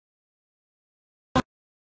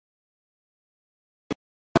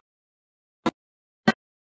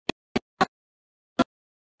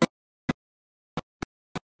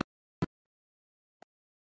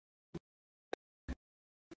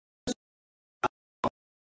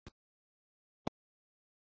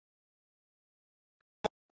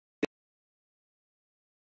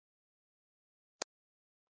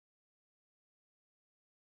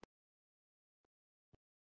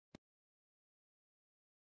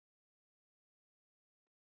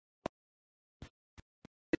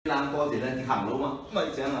làm co thì lên thì hẳn đúng không? Vậy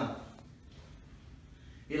chứ mà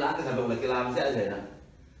cái lá cái sản phẩm là cái làm sẽ thế này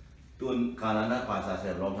tuôn khả năng đã phá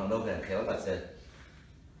sẽ lòng thằng đâu phải khéoตัด sẽ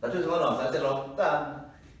แต่ช่วยเขาหน่อยจะลองกัน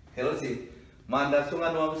เห็นแล้วสิมันได้ช่วงนั้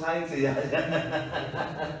นว่าใช่สิ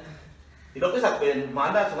ที่เราไปสักเป็นมัน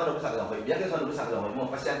ได้ช่วงนั้นเราไปสักอย่างไปbiar kitaเราไปสักอย่างไปมั่ว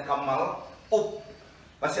pasien kamal up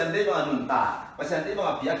pasien dia bang nunta pasien dia bang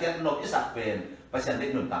biar kitaเราไปสักเป็น pasien dia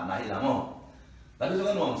nunta nah hilang oh tapiช่วง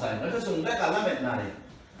นั้นวางใส่แล้วถ้าส่งได้การละเม็ดไหน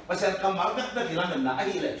pasien kamalไม่ได้กี่ละเม็ดนะไอ้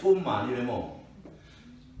แหละชุ่มมานี่ไปมั่ว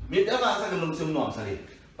มีแต่ว่าสักลงซึมหน่วงสิ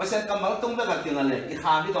pasien kamal tungไปกับเตียงอะไรอีข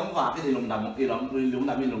าที่ต้องฝากที่ลงดำอีหลง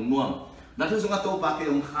ดำอีหลงน่วงนั่นคือส่งตัวปากที่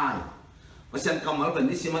ลงคาย pasien kamal เป็น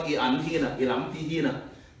ที่สิมาอีอันที่น่ะอีลำที่น่ะ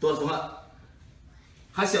ตัวส่ง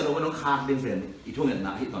ข้าเสียงเราไม่ต้องคาดิเฟนอีช่วงเงินหน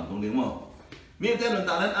าที่ตอนตรงนี้มั้งมีแต่หนึ่งต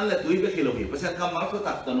านั้นอันละตุ้ยไปกิโลหิpasien kamal เขา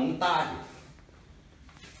ตัดตัวน้องตา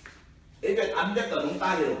ไอ้เป็นอันเดียวตัวน้องตา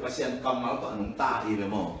อยู่ pasien kamal ตัวน้องตาอีไป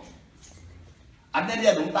มั้งอันนี้เดีย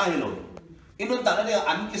วน้องตาอยู่อีน้องตาเนี่ย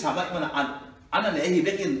อันที่สามารถมันอันนั้นเนี่ยที่เ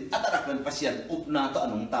ด็กอัตราเป็น pasien อุปนาตัว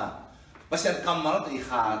น้องตา pasien kamal ตัวอี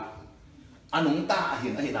ขาอันน้องตาเห็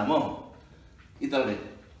นอะไรมั้งอีตัวเลย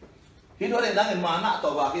ที่ตัวเนี่ยนั่งเห็นมาหน้าตั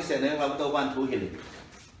วว่าที่เสนอเราตัววันทุกเห็น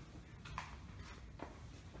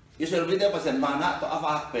อิสราเอลเปอร์เซ็นต์มานะตัวอาฟ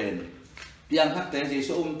าเป็นเพียงทักเตะที่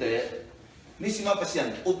สูงเตะนี่สิมาเปอร์เซ็น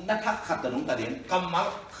ต์อุปนักทักขัดตัวน้องตาเด่นกำมัล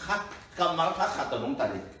ทักขัดตัวน้องตา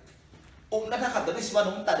เด่นอุปนักทักขัดตัวนี่สิมา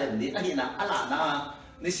น้องตาเด่นนี่นั่นนะอะไรนะ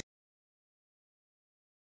นี่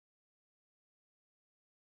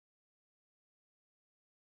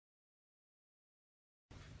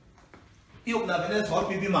ยุคนั้นเป็นสอน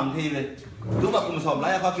ปีมังทีเลยรู้ว่าคุณสอบไร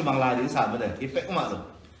เขาคือมังลายหรือสารไม่ได้อีเป๊กก็มาเลย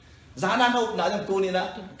สารนั้นอุปนาอย่างตัวนี้นะ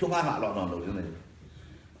ทุกภาคหลอกนอนหลุดยังไง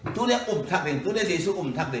ตัวนี้อุปทักเด่นตัวนี้เยซูอุป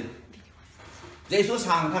ทักเด่นเยซูส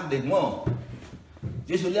ร้างทักเด่นมั้งเ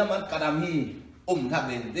ยซูเรียกมันกระดามฮีอุปทักเ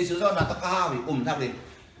ด่นเยซูสอนนักตะก้าวิอุปทักเด่น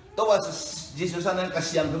ตัวเยซูสอนนั้นกระเ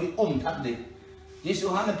ซียงทวีอุปทักเด่นเยซู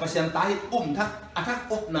หาเงินกระเซียงตายอุปทักอัทัก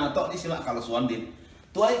อุปนาตัวนี้สิมาการสวนเด่น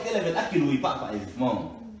ตัวไอ้ก็เลยเป็นอักกิลุยปะไปมั้ง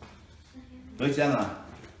โดยเช่นอ่ะ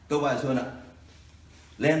ตัวว่าชวนอ่ะ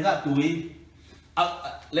แรงก็ตุย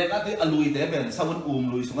แรงก็ที่อลุยแต่เป็นสาวน์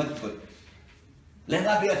ลุยสมัยกี่คนแรง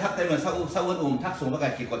ก็ที่ทักแต่เป็นสาวน์ทักสมั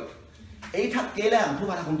ยกี่คนไอ้ทักเกล้งทุก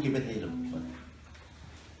วันทักคงกี่เป็นเท่หรอ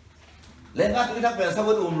แรงก็ที่ทักเป็นสาว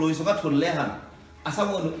น์ลุยสมัยทุนแรงอ่ะสา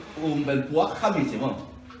วน์เป็นพวกข้ามีใช่ไหม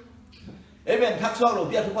ไอ้เป็นทักช่วงเราเ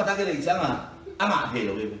บี้ยทุกวันทักเกล้งจังอ่ะอ่างเท่เ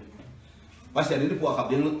ราเลยว่าเสียนี่พวกขับ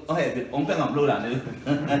ยังเอาให้เป็นองค์เป็นงับรู้ด่านเลย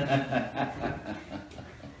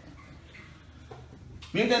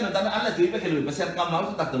มีแต่หนึ่งตอนนั้นอันละถือไปแค่หลุดpasien kamal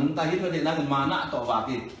ตัดตัวน้องตาที่เธอเห็นนั่งมาหน้าต่อว่า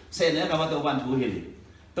ที่เส้นนี้ก็มาตัววันทูเฮลิ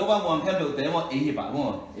ตัวว่ามองแค่ดูแต่ว่าอีหิบะมั้ง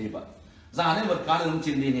อีหิบะซาเนี่ยหมดการลง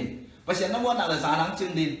จินดีนี่pasienนั้นว่าอะไรซาหนังจิ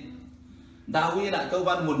นดีดาวีน่ะตัว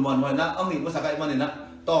วันหมุนไว้นะเอาหินภาษาไทยมาเนี่ยนะ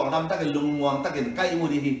ต่อลำตะกันลุงมองตะกันใกล้มู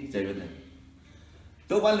ดีฮีใจเป็นไง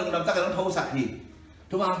ตัววันลุงลำตะกันต้องเท่าสักฮี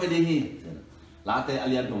ทุกวันไปดีฮีลาเตอ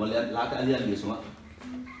เลียนผมเลียนลาเตอเลียนอยู่สมะ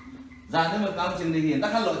จานนี้มันการจริงดีนัก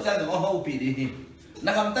ขันหล่อเจ้าเนี่ยก็เขาปีดี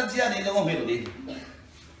นักขันตั้งเจ้าเนี่ยก็เห็นดี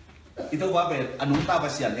อีตัวว่าเป็นอนุตาภา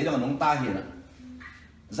ษาเนี่ยจะอนุตาเห็นนะ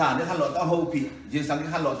จานนี้ขันหล่อตั้งเขาปีจีนสัง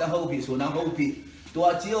ขันหล่อตั้งเขาปีส่วนนั้นเขาปีตัว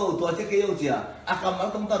เจียวตัวเจ๊เกี้ยวเจียอาการมัน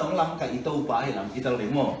ต้องต้องลำกับอีตัวป่าเห็นลำอีตัวเล็ก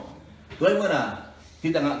มั้งตัวเมื่อน่ะที่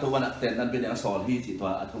ต่างตัววันแต่นั้นเป็นอย่างสอนที่สิตัว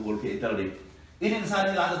อัตบุรุษอีตัวเล็กอีนี่สาร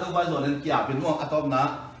นี่ร้านตัวว่าส่วนนั้นเกี่ยวเป็นมั้งอัตอมนะ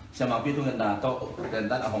sama pitu ngenda to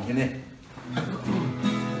dan dan ahong ini.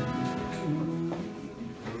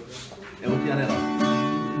 Tiada lo.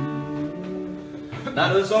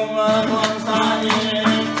 Daru songa bonsai,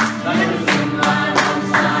 daru songa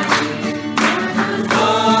bonsai.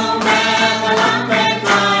 Songa kalam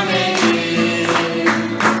petane.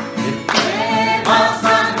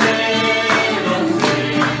 Bonsai,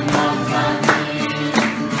 bonsai.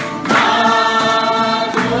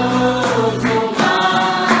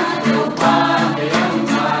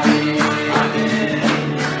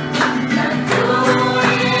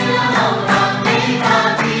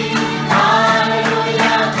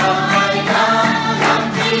 Hallelujah,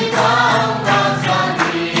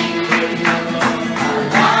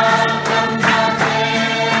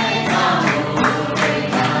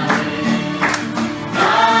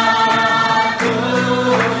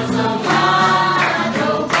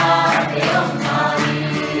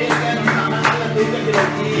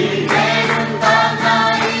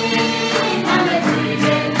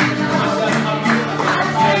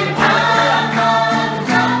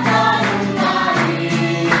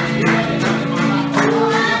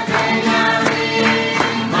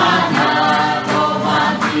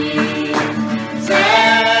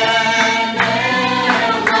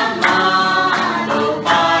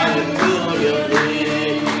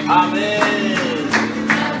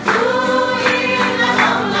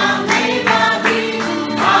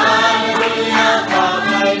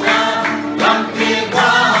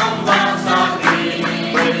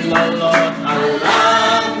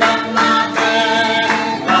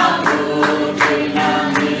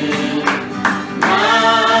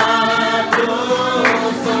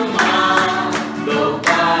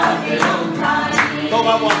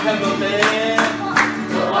 ba mong khen đầu tế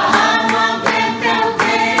tôi ba mong khen đầu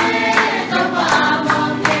tế tôi ba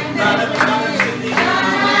mong khen đầu tế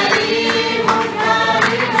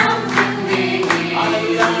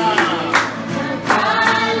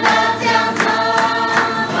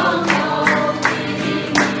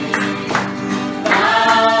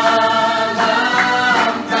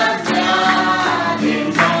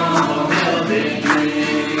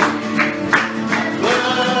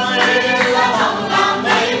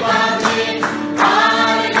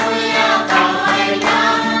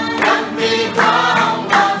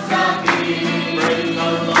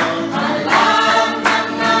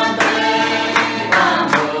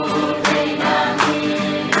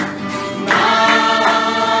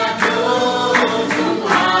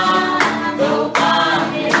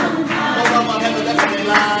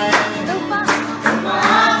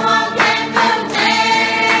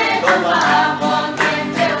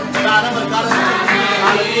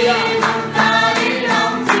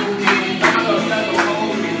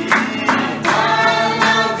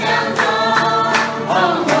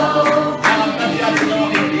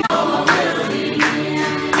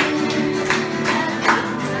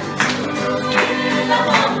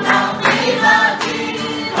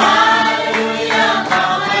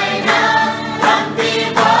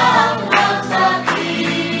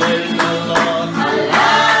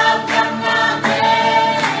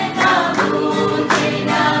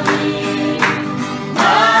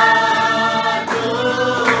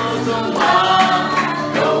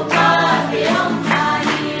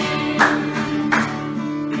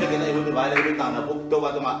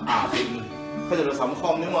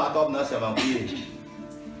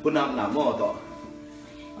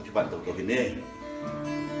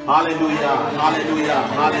Hallelujah, hallelujah,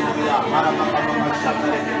 hallelujah.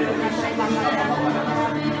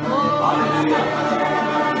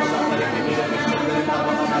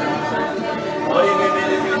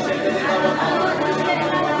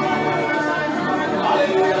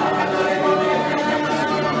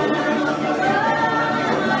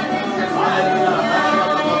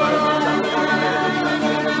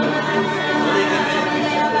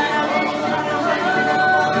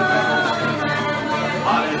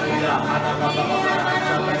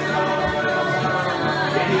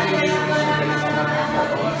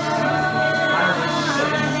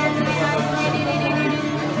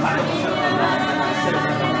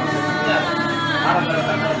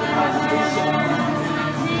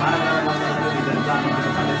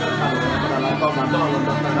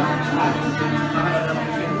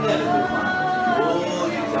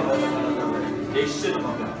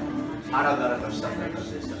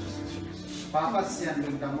 Papa sian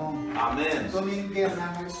dum damo. Amen. Tumin ke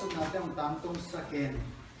nangai su na dam tam tung saken.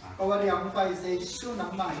 Kawari ang pai sei su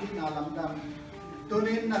na ma hi na lam dam.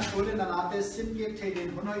 Tunin na tulin na ate sim ke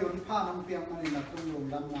thedin hono yon pha nam piang mani na tung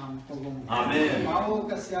lum lam nam togong. Amen. Mau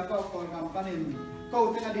ka sia ka ko ngam panin.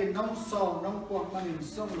 Kau tengah din nong song nong kuang manin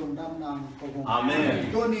song lum dam nam togong.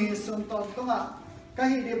 Amen. Tuni sun ton tunga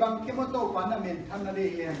kahi di bang kimoto panamin thana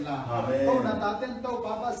de yen la. Kau na taten to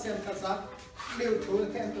papa sian kasak. Liu tu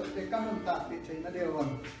khen tu te kanun ta pi chei na deon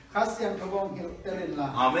khasyang thawong hil terin la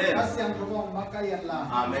Amen. khasyang thawong makayan la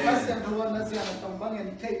Amen. khasyang thawong na siang tong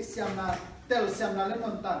bangen thei siang na tel siang na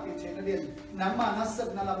lenon ta pi chei na den nama na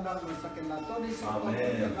sab na lam dang no saken la to ni so ko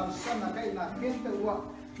kam son na kai na ken te wa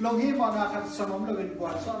long hi mo na khat sonom lo bin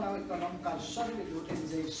kwa so na ko nom ka son bi du ten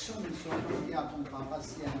je son so no ya tong pa pa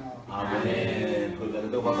siang na Amen. Kul ga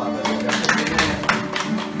to papa ta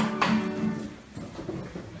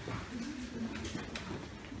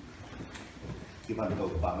Kipan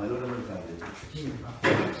tau pak melu dah mana kau?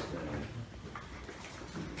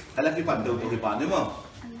 Alah kipan tau kipan ni mah.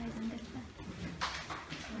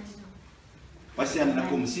 Pasien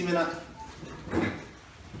nak kum si mana?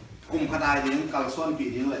 Kum kadai ni kalau suan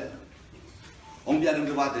pi ni le. Om biar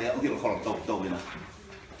dia buat dia, okey kalau tau ni lah.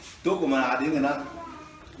 Tu kum ada ni nak.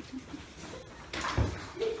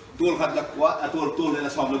 Tul kata kuat, tul ni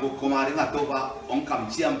lah suam legu kumari nak tu pak om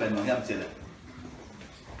kam siam pen mah siam cile.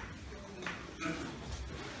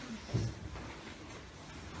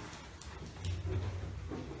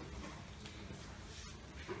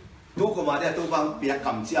 Tu ko ma dia tu bang biak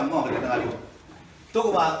kam siam mo ke tengah lu. Tu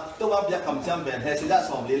bang biak kam siam ben he sida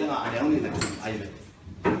som li lenga ane ni nak ai le.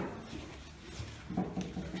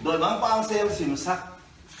 Doi bang pang sel sim sak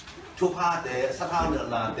chu pha te sa thang ne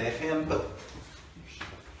la te khem pe.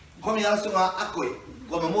 Ko mi yang sunga akoi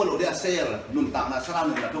ko ma mo lo dia sel nun ta na sa thang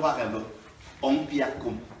ne la tu ba khem lu. Ong biak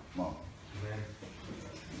kum mo.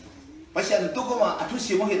 Pasien tu ko ma atu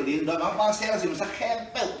si mo hi li doi bang pang sel sim sak khem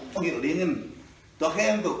pe mo hi li ngin. To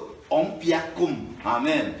khem tu Ong piakum,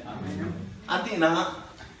 amen. อันที่นะ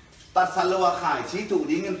ตัดสลัวขายชี้ถูก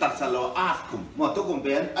ดิ้งตัดสลัวอาดกลุ่มหมดทุกกลุ่มเ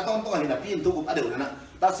ป็นต้องเห็นพี่ทุกกลุ่มเดี๋ยวนะ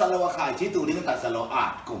ตัดสลัวขายชี้ถูกดิ้งตัดสลัวอา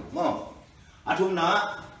ดกลุ่มหมดทุ่มนะ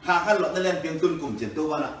ข้าขั้นหลอดนั่นเล่นเพียงตุนกลุ่มเจ็ดตั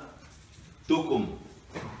วนะตัวกลุ่ม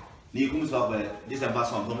นี่คุ้มสอบไปดิฉันมา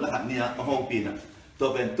สอนผมแล้วขันเนี่ยห้องปีนะตัว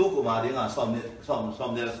เป็นตัวกลุ่มมาดีงาซ้อมเนี่ย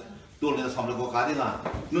ตัวเนี่ยซ้อมแล้วก็การดีงา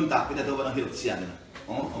นุ่นตากเป็นตัววันหิวเสียเนี่ย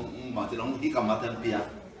มาที่น้องที่กำมาเต็มเปีย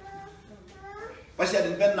ภาษาเ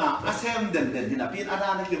ด่นเป็นน่ะอาเซมเด่นที่น่ะปีนอาดา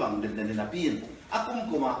นี่คือบังเด่นที่น่ะปีนอากุ้ม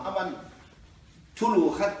กูมาอามันชุลู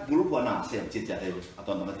ขัดบุรุษหัวหน้าเซมจิตใจเลยต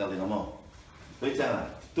อนนั้นมันจะเรียนน้องเฮ้ยจังเลย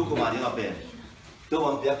ตัวกูมาดีงาเป็นตัววั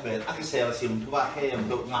นเปียกเป็นอากิเซลซิมทุกว่าเข้ม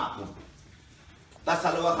ตัวงากุมตัดส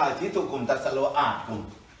ลัวขายที่ตัวกุมตัดสลัวอากุม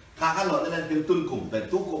ข้าข้าหลอดนั่นเป็นตุนกุมเป็น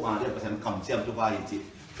ตัวกูมาเนี่ยภาษาคำเสียมทุกว่าอย่างจี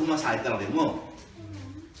ทุกมาใส่ตลอดเลยมั้ง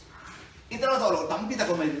อีตลอดตลอดตั้มพี่ตะ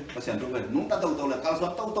กุมเป็นภาษาทุกเป็นนุ่งตาโตเลยก้าวสว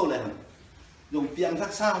ดโตเลยยงเปียงทั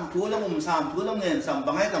กซ้ำทั่วแล้วมุมซ้ำทั่วแล้วเงินซ้ำบ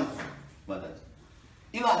างให้ซ้ำว่าแต่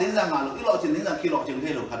อีหลอดดิ้งจังงานลูกอีหลอดจริงดิ้งจังขี้หลอดจริงเท่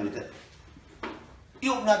ลูกขาดด้วยแต่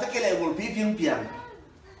ยุบน่าจะเกลียบุลพี่เพียงเปียง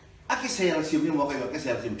อากิเซลซิมยังบอกกันว่าอากิเซ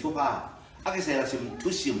ลซิมชั่วผ้าอากิเซลซิมทุ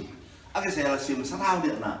ชิมอากิเซลซิมสะท้าวเดื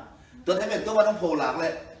อดนะตัวที่เป็นตัวว่าต้องโผล่หลักเล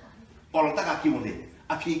ยปอลตะกักกิมุนเลย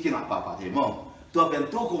อาพีกินอ่ะป่าเทมองตัวเป็น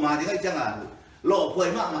ตัวกุมารที่เขาจังงานโลภวย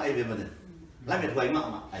มากมาไอเป็นมันเลยแล้วเป็นพวยมาก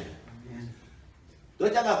มาไอตัว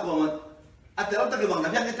จังงานกุมารแต่เราต้องระวังนะ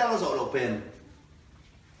พี่เราสอนเราเป็น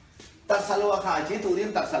ตัดสลัวขายชี้ถูกดิ้ง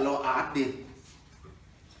ตัดสลัวอาร์ตดิ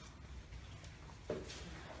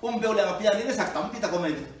เบลเดงพี่อันนี้ก็สักตั้มพี่ตะกุม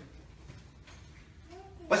าร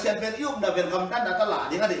ภาษาเป็นยุบนะเป็นคำตั้งแต่ตลาด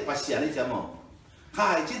นี่ก็ได้ภาษานี่จะมองขา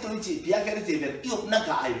ยชี้ถูกจีพี่แค่ได้จีเป็นยุบนัก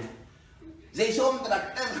ขายเจ้าชมตระ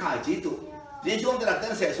เต้นขายชี้ถูกเจ้าชมตระเต้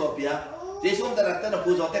นเสกโซเปียเจ้าชมตระเต้น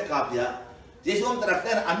ผู้โจเตกาเปียเจ้าชมตระเ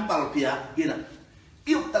ต้นอันปัลเปียกิน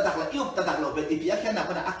ยุบตะดักละเป็นอีพีแค่นับเ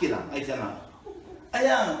ป็นอักกิลังไอ้จังอ่ะไอ้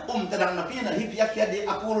ยังตะดักนับพี่นะฮิพีแค่ดี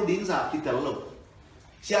อักูรูดิ้งสาคิดตลอด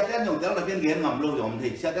เสียแต่หนุ่มแต่เราเป็นเงี้ยงำโลยอมที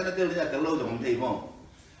เสียแต่เราเจอเนี่ยแต่โลยอมทีมั้ง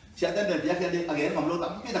เสียแต่เดินพีแค่ดีเงี้ยงำโลตั้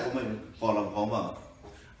มพี่ตะกุมไม่พอลำพองบ้าง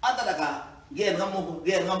อันตะดักเงี้ยง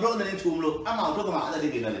ำโลนั่นเองชุ่มโลอ้าวทุกคนอาจจะได้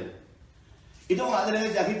กินอะไรอีทุกคนอาจจะได้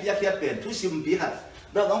จากฮิพีแค่เป็นทุกซิมพีขัด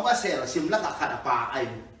เราต้องว่าเซลซิมแล้วก็ขัดปากไอ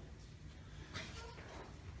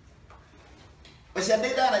ภาษาได้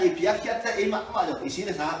นะอีพีแค่แต่อีมาจากอีสิ่ง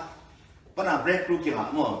ที่ปนเบรกรูกี่หาง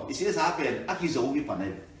มั้งอีสิ่งที่เป็นอากิโซวิปันเล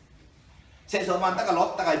ยเช่นสมัยตะกลอด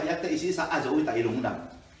ตะไคร้เปียกแต่อีสิ่งที่อาโซวิตาอีหลงด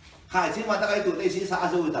ำขายสิ่งมันตะไคร้ตัวอีสิ่งที่อา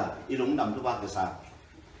โซวิตาอีหลงดำทุกภาคภาษา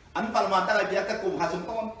อันปรมาตะไคร้เปียกแต่กลุ่มหาสม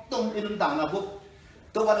ต้นอีหลงดำนะพวก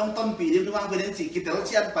ตัววันต้นปีที่ทุกวันเป็นสิ่งที่เราเ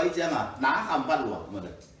ชื่อไปจังอ่ะหนาคำพันหลวงมาเล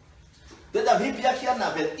ยแต่จากฮิปปี้แค่น่ะ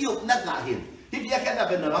เป็นยุบนักหนาหินฮิปปี้แค่น่ะ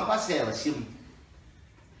เป็นหน่วยรังพัสเซลซิม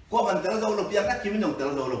ก็มันแต่ละโซลูเปียกนักกิมมินงแต่ล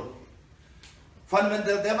ะโซลูฟันมัน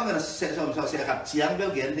แต่บางคนเสียขัดเสียงเบล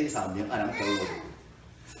เกียนที่สามอย่างอันนั้นแต่ละโซลู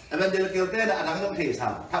แต่เป็นเดลเกลเต้อันนั้นต้องที่สา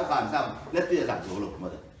มเท่ากันสามเล็ดเปียกสามโซลูมา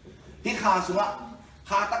เลยที่ขาสุมา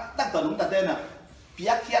ขาตั้งตัวนุ่มตัดเต้นอ่ะเปี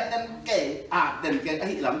ยกเขียดเด่นเก๋อาเด่นเก๋ไอ้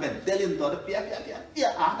หลังเป็นเดลินตัวเปียก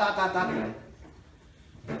อาตา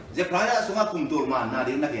จะพลายสุมาคุมตัวมันน่า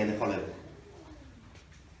ดีนักเรียนเขาเลย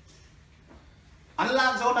อันล่า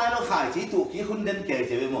งโซนายเราขายที่ถูกที่คุณเด่นเก๋เ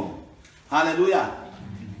ฉยๆมั้งฮาเลลูยา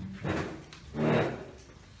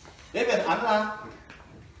นี่เป็นอัน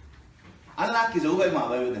ล่างกี่รูปไปมา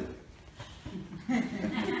ไปเป็น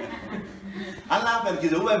อันล่างเป็นกี่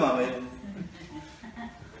รูปไปมาไป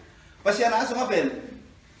ภาษาหน้าสมมติเป็น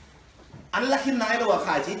อันล่างขึ้นนายเราข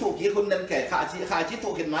ายที่ถูกที่คุณเด่นเก๋ขายที่ถู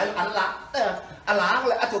กขึ้นนายอันล่างอันล่าง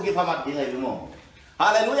เลยอัตโตกิพามัดยังไงมั้งฮา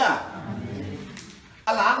เลลูยา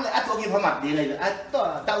อันล่างเลยอัตโตกิพามัดยังไงอัตโต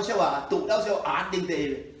เต้าเสียวตุกเต้าเสียวอาร์ดิ้งเตย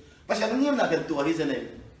ภาษาเงี้ยมันเป็นตัวที่เสน่ห์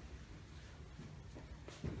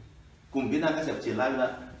กลุ่มพี่นั่นก็เสียบเฉียดไล่แล้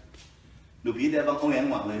วดูพี่เดี๋ยวบางคนแหง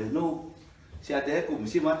หวังเลยลูกเสียแต่กลุ่ม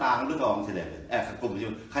ชิมาตางหรือตองเฉลี่ยกลุ่มชิ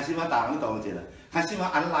มาใครชิมาตางหรือตองเฉลี่ยใครชิมา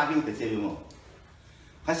อันลาที่เป็นเฉลี่ยมั้ง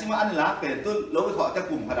ใครชิมาอันลาเป็นต้นเราไปขอแต่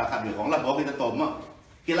กลุ่มขนาดขัดอยู่ของเราบอกเป็นตมอ่ะ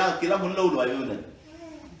กินแล้วมันlâu rồi luôn này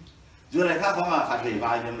dù này khác không àขัดvề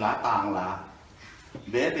vài miếng lá tàng lá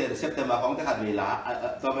bé về xếp tên vào không cáiขัดvề lá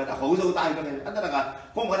cho nên là khấu dâu tay cái này anh ta là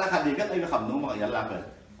không có đãขัดvề biết anh khẩm đúng mà anh làm rồi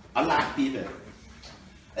anh làm tí rồi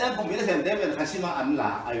em cũng biết là xem thế về khai xima anh là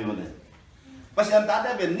ai vậy này pas yang tak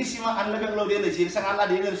ada ben ni xima anh lebih lâu dia sih sang Allah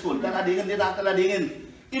dia sun dan dia dia tak Allah dia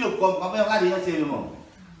ini lu kom kamu yang Allah dia sih mau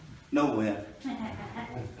no ya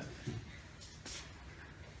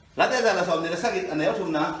lalu dah lah soalnya sakit aneh tu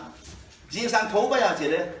na jin sang thấu bây giờ chỉ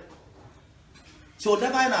đấy sunได้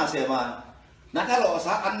ไหมนะเสียมานะถ้าเรา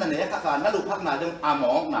สักอันนั้นเนี่ยถ้าการนั่นลูกพักหนาจังอามอ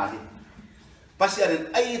งหนาสิpas yang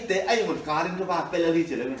ไอ้เตะไอ้หมดการนี่ทุกบ้านเป็นอะไรเ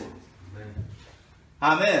ฉยเลยไหมอ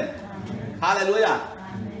าเมน Hallelujah.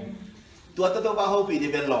 Tua ba ho pi di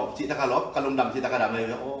ben lop chỉ ta cả lop cả lông đầm chỉ ta cả đầm này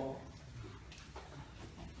ô.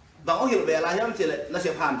 Và ông hiểu về là hiếm chỉ là nó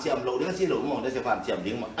sẽ phản chiếm lộ nó sẽ lộ mỏng nó sẽ phản chiếm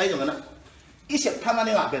tiếng mà ấy rồi nó ít sẽ tham ăn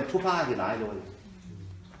đi ngã bên thu pha thì nói rồi.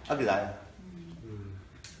 Áp gì đấy?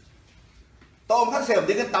 Tôm phát xem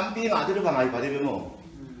đến cái tắm pi ngã thì nó phải đi bên mồm.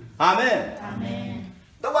 Amen.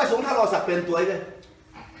 Tao quay xuống thà lò sạch bên tuổi đi.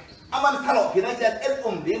 Aman thà lò thì nó sẽ ít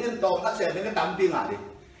đến cái tôm phát xem đến cái tắm pi ngã đi.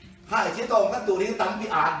 Hai chiếc tôm phát tụ đến cái tắm pi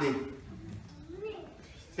ạt đi.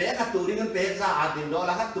 Bé phát tụ đến cái bé ra ạt đi, đó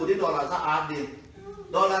là phát tụ đến đó là ra ạt đi.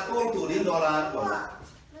 Đó là tuôn tụ đến đó là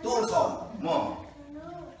tuôn sòng mò.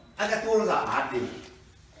 Anh cái tuôn ra ạt đi.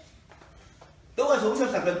 Tôi quay xuống xem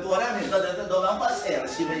sạch bên tuổi đó thì đó là phát xem là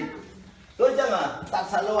gì vậy? Tôi chẳng là đặt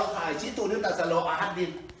sả lô hai chiếc tụ đến đặt sả lô ạt đi.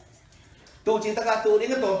 Tụ chỉ tất cả tụ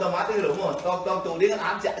đến cái tôm tôm ạt đi hiểu không? Tôm tụ đến cái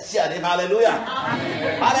ạt chả đi. Hallelujah.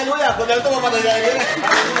 Hallelujah. Tôi nói tôi mà bắt đầu vậy đấy.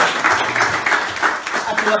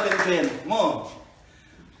 Tuaเป็นมอ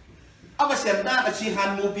เอาไปเสียนได้กับชีฮัน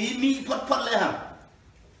มูบีมีพดเลยฮะ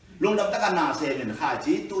ลุงน้ำตะกันนาเซเว่นขาย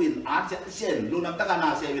ชีตุนอาร์ตเซนลุงน้ำตะกันนา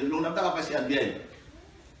เซเว่นลุงน้ำตะกันไปเสียนเบียร์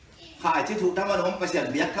ขายชีถูกทำมันองไปเสียน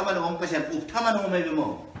เบียร์ทำมันองไปเสียนอุบทำมันองไม่เป็นมอ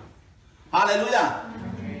ฮาเลลูยา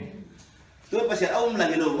ตัวไปเสียนอุ้มอะ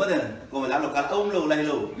ไรลูกวะเนี่ยก็ไม่รับหรอกการอุ้มลูกอะไร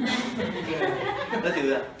ลูกนั่นคือ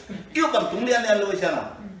อิ่วกับถุงเรียนลูกใช่ไหม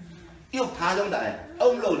yêu tha trong đại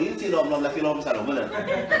ông lầu đến chỉ lòm là cái lòm xả lòm bây giờ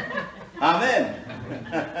amen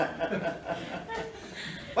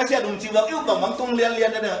bác sĩ đồng chịu được yêu bằng mắng tung liên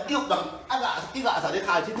đây nè yêu bằng cái gạ xả đi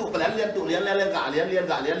khai chỉ tụ cái liên tụ liên gạ liên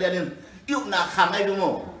yêu là khăn này đúng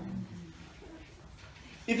không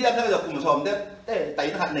ít nhất bây giờ cùng xóm đấy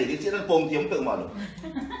tay nó hạt này thì chỉ nó bông tiêm tự mà luôn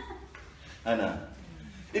này nè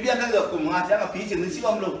ít nhất bây giờ cùng hai chắc là phí chừng đến siêu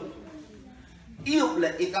âm luôn yêu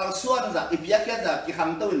là ít cao xuân ra ít biết cái ra cái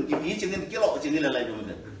hàng tàu ít biết chừng cái lộ chừng là lại đúng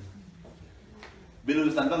rồi. Bây giờ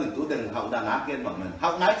sản phẩm tụ tiền hậu đàn áp kiên bằng mình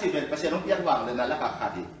hậu nói chỉ về bác sĩ nó biết vàng là cả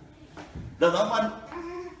khát thì rồi nó phân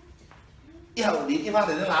ít hậu đi ít vàng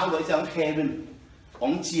thì nó láo rồi xong khe bên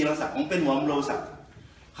ông chi nó sạch ông bên mồm lâu sạch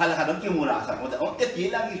hay là nó kêu mùa nào sạch ông ít chỉ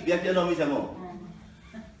là cái biết cho nó mới sao không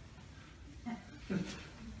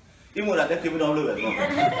cái mùa nào để kêu bên nó lừa không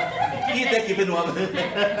ít để kêu bên nó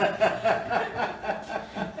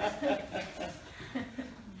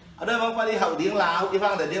ở đây bác đi hậu điếng lao đi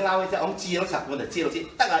vang để điếng lao cho ông chia nó sạch luôn để chia nó chỉ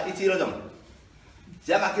tất cả đi chia nó rồi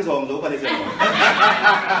sẽ là cái giòm rồi qua đây rồi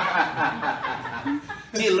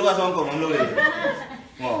chia luôn qua giòm của ông lười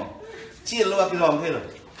chia luôn qua cái giòm thế rồi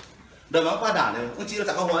đời bác qua đả này ông chia nó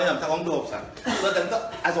sạch ông nói làm sao ông đồ sạch tôi tấn cấp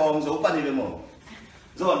giòm giấu qua đi về mồm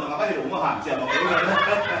rồi nó có thể đúng mà hàm chèm vào cái người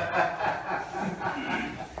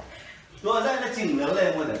rồi ra nó chỉnh nó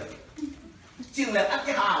lên rồi chỉnh là ăn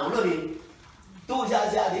cái hào luôn đi tôi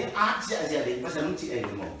ra đi át ra đi bác sĩ nó chị ấy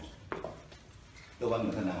đúng không tôi quan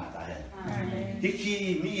mình thân là tại thì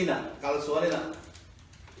khi mi nè cao số đây nè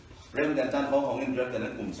rem đàn tan phong hồng in rem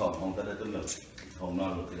đàn cùng sòn hồng ta đã tương lực hồng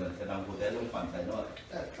non rồi thì là cái đằng của té luôn phản chạy nó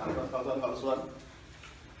cao số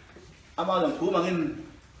ama dòng thú mà in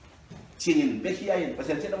chỉ nhìn bé khi ai bác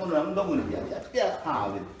sĩ chết nó muốn làm đông người vậy bé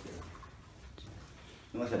hào đi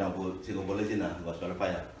nhưng mà sẽ đằng của chỉ có bốn lấy gì nè gọi số là phải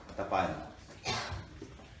à ta phải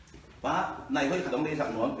và này với đồng đi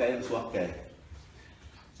sạc nón cái xuống cái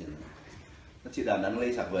nó chỉ là nó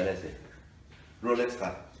lấy sạc về đây gì Rolex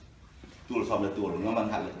cả tool xong là tool nó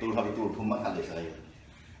mang hạt tool xong là tool không mang hạt để xây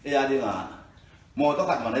ê đi mà mua tóc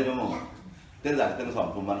hạt mà đây với mua tên là tên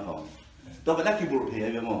sòng không mang không tôi phải đắc kịp bụt thì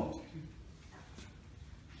với mua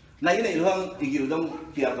này cái này luôn thì kiểu trong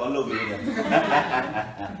kia có lâu rồi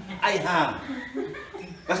ai hàng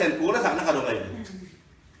các sen cú nó sẵn nó cả đồ này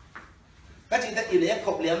các chị ta in ép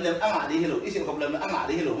khóc liếm ăn ngã đi hiểu ít xin khóc liếm ăn ngã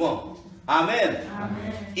đi hiểu không amen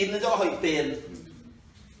in nó cho hỏi tiền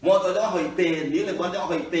một tôi cho hỏi tiền những người quan cho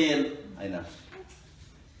hỏi tiền này nè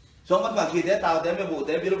xong bắt vào khi thế tao thế với vụ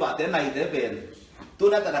thế với bạn thế này thế tiền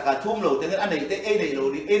tôi đã cả cả chung lầu thế cái ăn này thế ấy này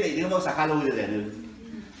rồi đi ấy này thì nó sạc calo rồi nữa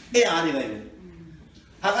ấy à thì này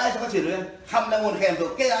hàng ai sao có chuyện đấy không đang ngồi kèm rồi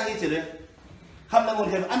cái ai chuyện đấy không đang ngồi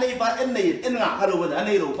kèm anh ấy bán anh này anh ngã calo rồi anh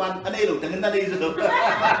ấy đủ fan anh ấy đủ tiền anh ấy rồi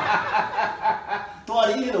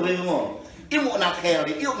tôi đi đâu về không yêu một nạt kèo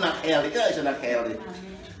đi yêu nạt kèo đi cái gì nạt kèo đi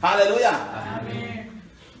hallelujah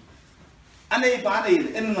anh ấy phá này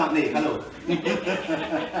anh ngọt này hello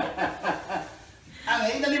anh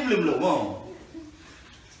ấy nó lim lùm lùm không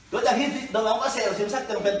tôi chẳng hít đâu ông có sẹo xem sắc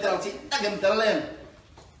từng phần tèo chị đã cầm tèo lên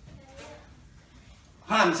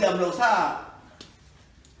hàn xem lâu xa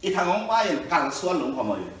ít thằng ông bay càng xuân lủng của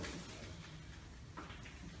mọi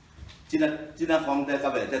chỉ là phòng để các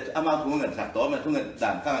bạn để âm âm thu ngân sạch tối mà thu ngân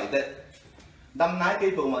đàn các bạn để đâm nái cái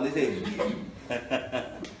vùng mà đi tìm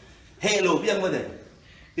hệ lô biếng vấn đề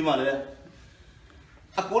thì mà đấy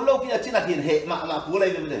à cuốn lâu kia chỉ là hiện hệ mà cuốn lấy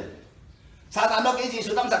vấn đề sa tan nó cái gì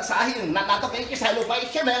sự tâm giặc xã hiện nạt nó cái sai lô phải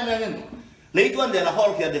khép này lấy tuần để là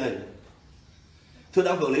hol kia được thưa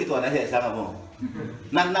đang lấy tuần là hệ sao không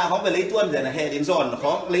nạt không phải lấy tuần để là hệ đến giòn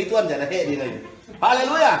không lấy tuần để là hệ đi này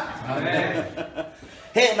hallelujah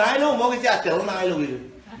hệ nái luôn mỗi cái chả kiểu nái luôn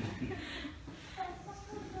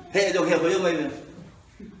hệ rồi hiểu với ông ấy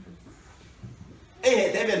ấy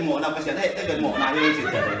hệ thế bên mỏ nào phải hệ thế bên mỏ nào như chỉ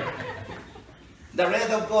thế the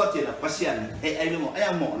rest of God chỉ là passion hệ ai bên mỏ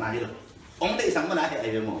ai mỏ nào được ông đấy sáng mà nói hệ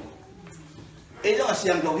ai bên mỏ ấy đó là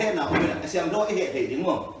xem đầu hết nào ông là xem đôi hệ thể đúng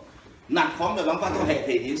không nặng khó mà băng qua tôi hệ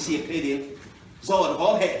thể đến xịt hay đến rồi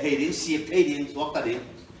khó hệ thể đến xịt hay đến hoặc ta đến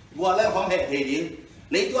vừa lên khó hệ thể đến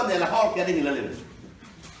lấy tuần này là ho kia đi là liền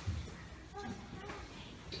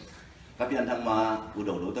các bạn thằng mà buổi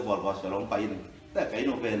đầu tới vào sẽ lóng bayแต่cái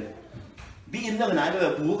nó về bị in ra cái này bây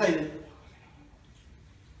giờ bú cái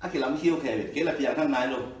cái làm khiêu khe cái là việc thằng này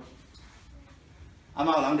luôn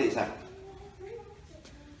mau làm để sạch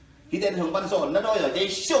khi đến thằng ban sồn nó đôi ở đây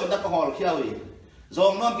xung nó có hò khiêu gì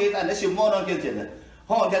rồi nó kia anh nó xung mô nó kia chuyện này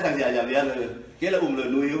hò kia thằng gì giờ rồi cái là lời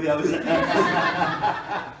nuôi yêu bây giờ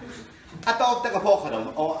tao ta có phô khởi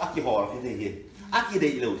động cái hò cái gì cái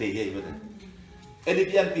đây lâu thì gì vậy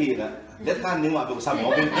NPNP là đất than nhưng mà bị sầm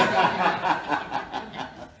máu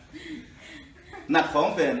nạt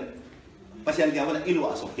phóng về bác sĩ kéo vào ít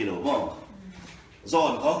lụa số kilo mò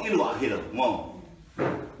giòn có ít lụa kilo mò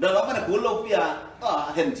đó nó cái là cuốn lô bia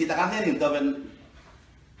hiện chỉ ta cảm thấy hiện tại bên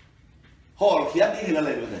họ khiết đi là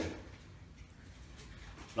lấy được đấy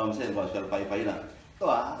làm sao gọi cho bay là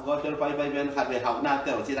gọi cho bay bên khai về học na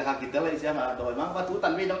tiểu chỉ ta cảm thấy lấy xem mà rồi mang bắt thú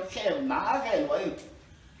tần vi nó khem ná khem vậy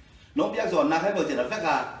nó biết rồi na cái bờ chỉ là phép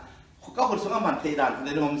à cóคนxuốngมันthì đànใน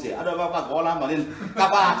โรงเสียด้วยว่าก็ล้ามาเล่นกา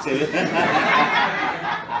บ้าเสีย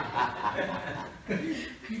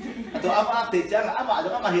ตัวอาบ้าติดจังอาบ้าจะ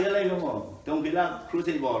มาเห็นอะไรกันมั้งตรงพิลาครูเซ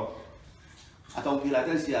บอลตรงพิลาเ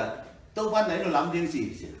ต้นเสียตัววันไหนเราล้ำเรียงสิ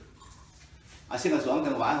สิ่งที่สอง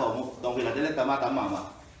จังหวะเขาตรงพิลาเต้นตามา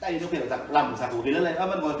ได้ทุกพิลาจากล้ำสักหัวพิลาเลย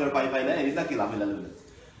มันก็จะไปแล้วไอ้นี่ตั้งกี่ล้ำพิลาเลย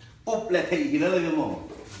ปุ๊บเลยทีพิลาเลยกันมั้ง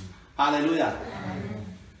ฮาเลลูยา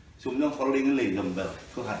ชุมน้องฟอลลิ่งเลยลำเบล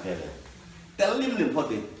ก็หัดเลยแต่ละลิ่มพอ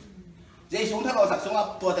ดีใจสูงถ้าเราสักสงบ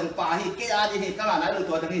ตัวต่างป่าที่เกี่ยดีที่ขนาดไหนเลย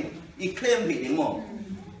ตัวต่างที่อีเคลมผิดอย่างมั้ง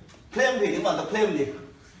เคลมผิดอย่างมั้งต้องเคลมดิ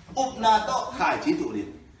อุปนาต้องขายชีตุดิ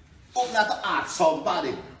อุปนาต้องอาจสมป่า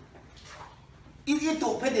ดิอีตุ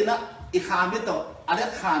เพดินะอีขามไม่ต้องอะไร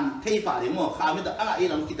ขานเที่ป่าดิมั้งขามไม่ต้องอะไร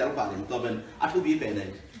เราคิดแต่ละป่าดิตัวเป็นอัฐวิเป็นเลย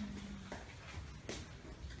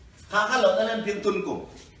ข้าเราได้เล่นเพียงตุนกุ่ม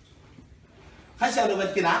ให้เชลล์เป็น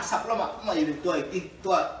กินนักสับแล้วมาอยู่ตัวอีกตั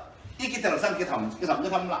วอีกกิจเราสร้างกิจทำจะท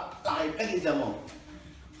ำละลายไอ้กิจจะมอง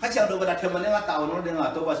ให้เชลล์ดูเป็นดัชมันเนี่ยว่าเต่าโน้นเดียว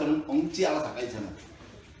ตัวว่าส่วนองค์เจียเราสักไอ้ใช่ไหม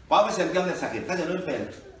เพราะว่าเชลล์ก็จะสักกิจถ้าจะเริ่มเป็น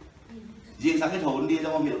ยิงสักกิจโถนดีจะ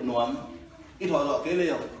ว่ามีหนวมอีถอดหลอกเกลี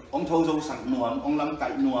ยวองค์โถจะสั่งหนวมองค์ลำไก่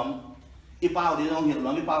หนวมอีเป้าดีต้องเห็นหน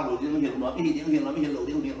วมอีเป้าหลุดดีต้องเห็นหนวมอีหินต้องเห็นหนวมอีเห็นหลุด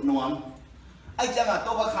ดีต้องเห็นหนวมไอ้จังอ่ะตั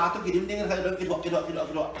วว่าขาตัวกิจดิ้งใครโดนกิจกิจ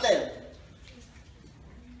เลย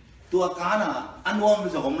ตัวการน่ะอันวอมเป็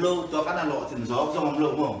นสองโลตัวการน่ะหล่อถึงสองโล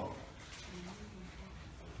มั้ง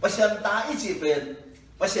ประชันตาอีจีเป็น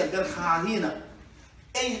ประชันกันคาที่น่ะ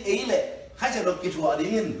เอ้แหละให้จะโดนกิจหัว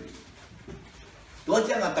ดิ้งตัวเ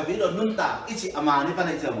จ้าน่ะแต่พี่โดนนุ่นตาอีจีอามานี่ปันไ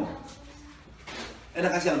อ้เจ้ามั้งไอ้นั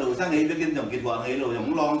กการเมืองดูทั้งไงไปกินอย่างกิจหัวไงโลอย่าง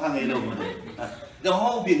ร้องทั้งไงโลมาเลยอย่างห้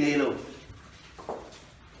องเพียงไงโล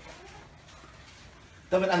แ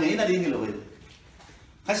ต่เป็นอันนี้น่ะดิ้งเลย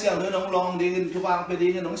ให้เสียงเลยน้องลองดิ้งทุกวางไปดิ้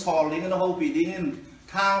งน้องซอลดิ้งน้องหูปีดิ้ง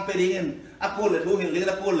ทางไปดิ้งอากูเลยทุกเห็นเลย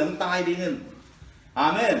อากูเหลืองตายดิ้งอา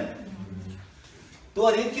เมนตัว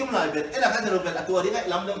นี้คิ้วหน่อยเป็นไอ้นักการเมืองเป็นตัวที่ไอ้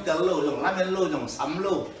ลำยองเจริญโลยองลำเมนโลยองซ้ำโล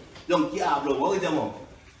ยองกี้อาบโลว่าจะมอง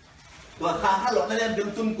ตัวข้าหลอดนั่นเองเป็น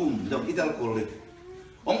ตุ้นกลุ่มยองอิตาลีเลย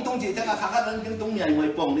องตุ้งจีจังข้านั่นเป็นตุ้งใหญ่ไว้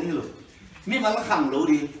ปองดิ้งเลยมีมันละขังโล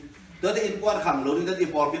ดีตัวที่อินกวนขังโลดีตัวที่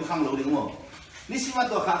ปอลเป็นขังโลดีมั้งนี่สิว่า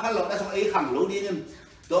ตัวข้าหลอดได้สองไอ้ขังโลดีนึง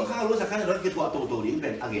ตัวข้ารู้สักครั้งรถกิจวัตรตัวดิ้งเป็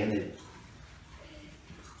นอะไรเนี่ย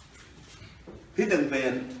ที่ตึงเป็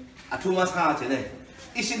นอัตุมาซาใช่ไหม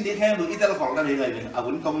อีสินดีแค่ดูอิตาลีของนั่นเองเลยอาวุ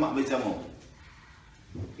ธก็ไม่จำมั้ง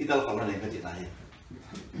อิตาลีของนั่นเองก็จะได้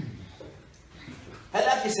ให้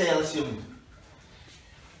ลักที่เซลซิม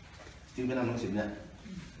จริงเป็นอันนั้นสิเนี่ย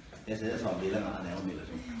เอเซสอบดีแล้วนะอันนี้มันมีเลย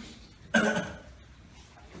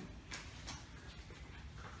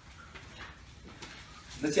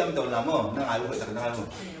นั่นเชื่อมตัวน้ำมั้งนั่งอายุไปจากนั่งอายุ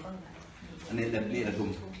อันนี้แบบนี้ละทุ่ม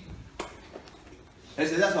เอเ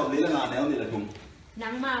ซสอบดีแล้วนะอันนี้มันมีละทุ่มนั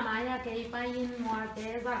งมายาเกยไปยินมัวเตะ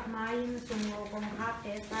สักมายินสุงโลกงคับเต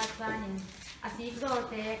ะสักซานิน asik zo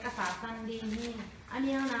te kasatan di ni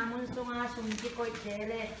aniang namun sunga sumji koi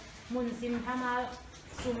tele mun sim thama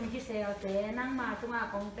sumji sel te nang ma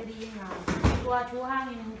tunga kong pedi nga tua chu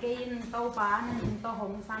hang in kein tau pa nan to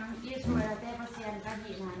hong san Israel te pasian ka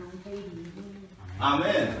hi nga nong pedi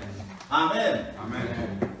Amen. Amen. Amen.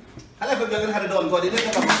 Hãy subscribe cho kênh Ghiền Mì Gõ để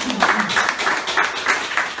không bỏ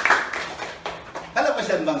lỡ những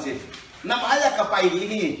video hấp dẫn. Nam ayat kapai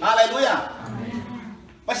ini, haleluya.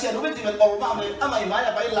 Pasien rubin timet korba me, amai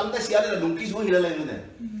maya pai lamda siari la nungki suhi la lagi ne.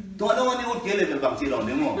 Tuhan orang ni ut kele berbang cilon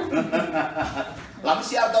demo. Lam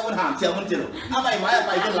siar tau pun ham siar pun cilo. Amai maya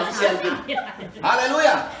pai pun lam siar pun.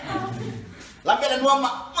 Haleluya. Lam kena dua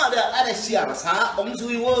mak ada siar sa om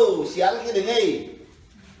suhi wo siar lagi dengai.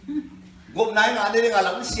 Gop nai ma ada dengan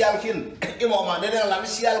lam siar kin, imo ma ada dengan lam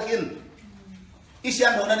siar kin.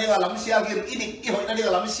 Isian hona ni ngalam sial kin, ini ihoi na ni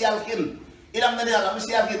ngalam sial kin, ilam na ni ngalam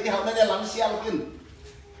sial kin, ihoi na ni ngalam sial kin,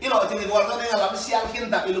 ilo cini gol na ni ngalam sial kin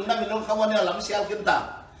ta, ilum na minum kamu ni ngalam sial kin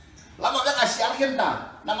ta, lama ka sial kin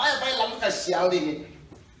ta, namanya apa lam ka sial ini,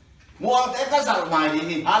 mual te ka salmai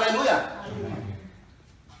ini, haleluya.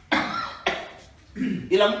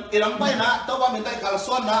 Ilam pai na, tau ba minta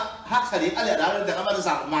kalsuan na, hak sadi alia dalam te kamar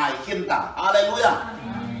salmai kin ta, haleluya.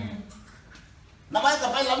 Namanya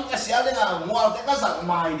kapai lam kasial dengan mual teka sak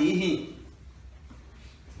mai dihi.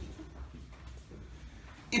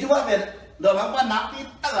 Itu apa ben? Dorang apa nak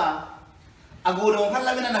kita lah. Agu dong kan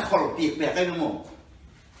lagi nak kol pik pek kayak dulu.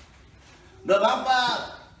 Dorang apa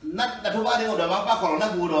nak dah tuan dia dorang apa kol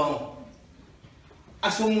nak gudong.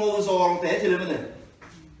 Asumgu soal teh cile mana?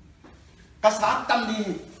 Kasatan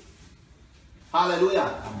di. Haleluya.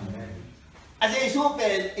 Aja isu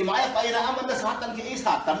pen imaya pai na aman kasatan ke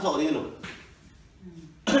isatan soal ini lo.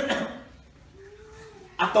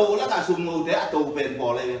 Atau lah tak sungguh deh atau pen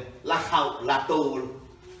boleh lah kau lah tu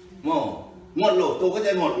mo ngot lo tu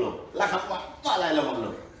kerja ngot lo lah kau apa lah ngot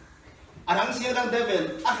lo orang siang deh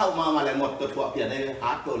pen kau mama lah ngot tu tua pian deh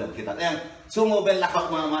hatu lah kita yang sungguh pen lah kau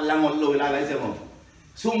mama lah ngot lo lah lah semua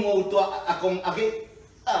sungguh tua akong aki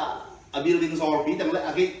building sol pi jangan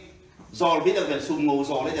aki sol pi jangan sungguh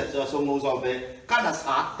sol le jadi sungguh sol pen kan ada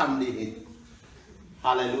saat tam di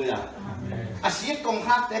haleluya asyik kong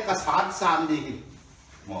hak te kasat sam di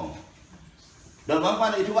mo dan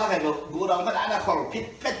bang itu apa kayak gurang kan ada kol pit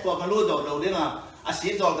pet tua malu do dia mah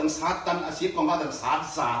asyik jol dan satan asyik kong hak dan sat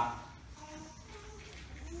sa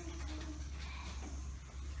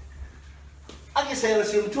agi sel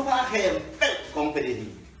sim tu apa kayak pet kong pedi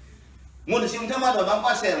mun sim tu mah do bang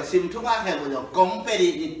pa sel sim tu apa kayak punya kong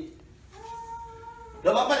pedi do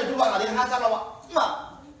bang pa itu apa ada hak kalau mah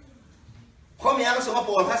kau miang semua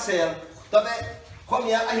pol hasil tapi kau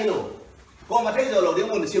miang ahilo kau macam itu loh dia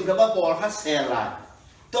mun siapa dapat pol hasil lah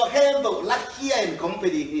tuh hembu lakian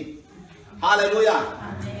kompetisi haleluya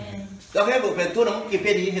tuh hembu pentu nong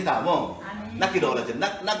kipedi kita mo nak kido lah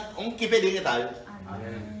nak kipedi kita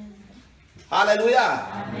haleluya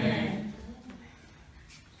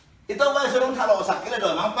itu apa suruh kalau sakit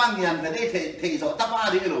lah mampang yang tadi tiso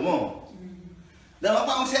apa di lo mo dan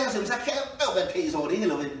mampang saya sakit kau tiso di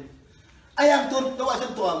lo ayam tuan tu asal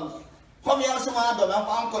tuan, kau yang semua ada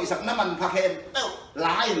orang kau isak naman pakai tu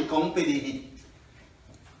lain kompetisi.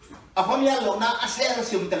 Aku yang lo nak asal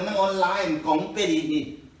sim tengah online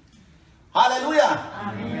kompetisi. Haleluya.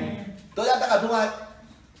 Amin. Tu yang tak ada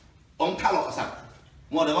orang kalau asak,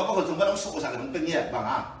 mau ada apa kau semua orang suka asak orang pengiat bang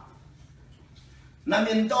ah.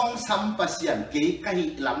 Namin tong sampasian ke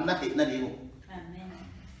kahi lam nanti nadi mu. Amin.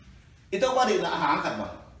 Itu apa dia nak angkat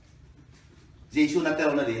bang? Yesus nanti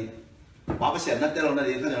orang nadi. Apa sih nanti orang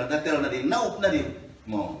nadi nau nadi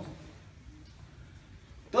mo.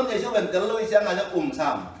 Tuan Yesus bentar lo isian aja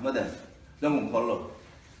sam, mana? Dah kalau.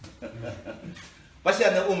 Pasti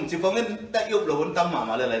ada cipongin tak yuk lo huntam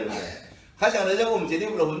mama lelai lelai. Kasih ada aja jadi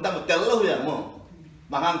lo huntam terlalu ya mo.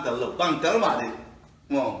 Mahang terlalu, bang terlalu mah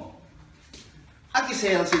mo. Aki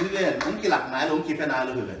sel sini kan, kilak naik lo kipen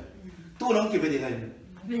naik lo kan. Tu lo kipen dia kan.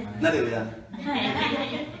 Nadi ya.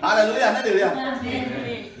 Haleluya, nadi ya.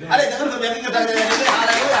 Ada jangan kebanyakan kita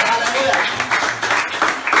haleluya, haleluya.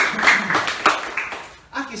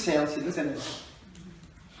 Aki sel sini sana.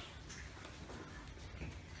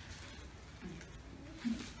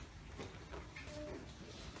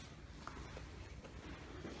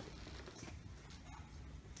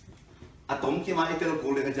 Atom kima itu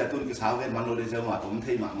kulit jatuh ke sawah kan malu dia semua atom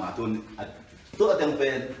thai mak matun. Tu atom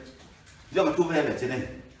pen, jangan tu pen macam ni.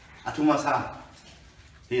 Atom masa.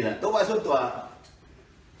 Tidak, tu pasal tu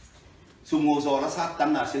sungguh soal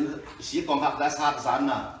satan na si kongkak dah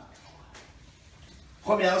sana.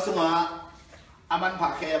 Kau yang semua aman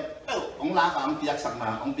pakai, orang lah orang piak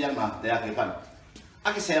sama, orang piak mah dia kan.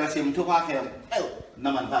 cái xe là sim thuốc hoa kèm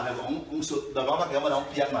nằm ăn vào cái ông sụt đó nó kéo vào ông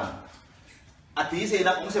piang mà tí xe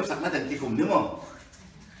đó ông xem sẵn nó thành cái khủng đúng không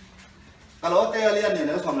kalau telian ni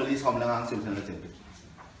nếu xòm là li xòm là ngang sim thành là chừng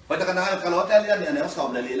vậy ta nói kalau telian ni nếu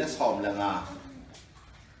xòm là li là xòm là ngang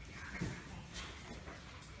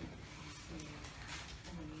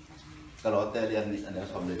kalau telian ni nếu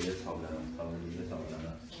xòm là li xòm là ngang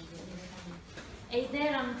ấy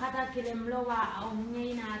thế rằng khata kilem lo wa ông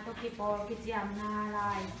ngay na to kipor kitiam na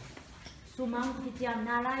lai sumang kitiam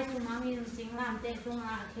na lai sumang in singlam te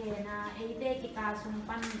tunga khena ấy thế kita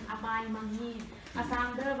sumpan abai mangi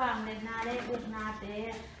asang derwang le na le uk na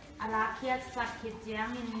te ala khiat sak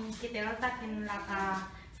kitiang in kitel takin laka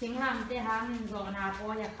singlam te hang in zo na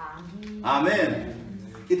po ya kam hi amen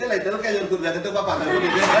kita lại tới cái YouTube là cái tôi bạn này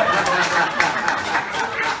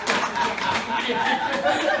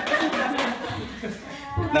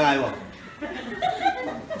là ai vậy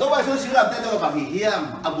tôi bảo số xíu làm thế tôi bảo hiểm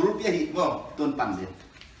aburu pia hit mo tuần pan đi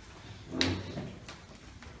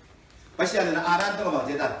pasti ada aran tôi bảo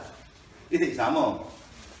thế ta cái gì sao mo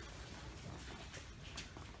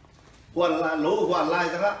quan là lỗ quan lai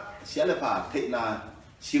chắc á sẽ là phải thị là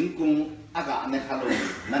xiêm cung aga này khalo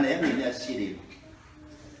nên em nhìn là xí đi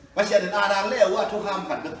pasti ada aran leo wa thu ham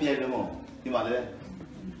khẩn cái pia đấy mo thì mà đấy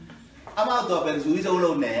ama tôi bên dưới dâu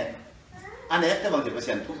lâu nè anh ấy cái bằng gì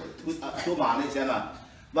pasti thu mà này xem là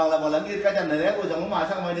bằng là một lần kia cái chân này của chúng mà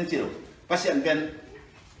sang mai đến chiều pasti bên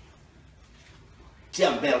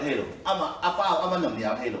chiam bèo thế rồi ama apa ama nhầm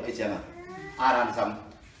nhào thế rồi ấy xem là aran sam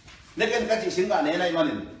nên cái chị sinh bạn này mà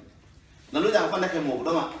nên là lúc nào phân cái mục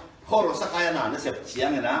đó mà khó rồi sắc ai nào nó sẽ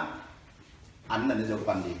chiang này na anh là nó sẽ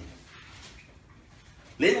phân đi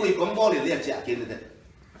lấy quỳ công bố liền liền chạy kia đấy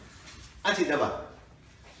anh chị thấy bảo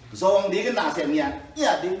dòng đi cái nào xem nhỉ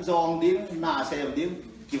ya đi dòng đi nào xem đi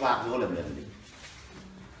kỳ vọng vô lần lần đi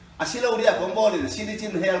à xin lâu đi à công bố liền xin đi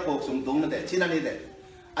xin heo cuộc sùng tung đấy xin anh đi đấy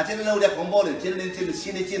à xin lâu đi à công bố liền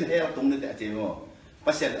xin đi xin heo tung đấy chứ mà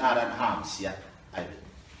bác sĩ aran ham xia ai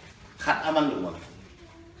khát aman luôn mà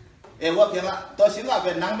emว่าเพียงละตัวสิงห์เ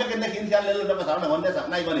ป็นนังไม่กันได้กินเทียนเลยแล้วภาษาหนังวันได้สัก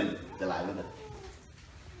ในวันนี้จะหลายวันเลย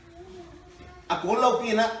อากูเล่าปี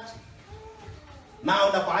นะนาว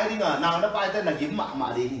น่ะไปดิเงานาวน่ะไปแต่น่ะยิ้มมา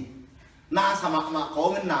ดีนาสมัครมาขอ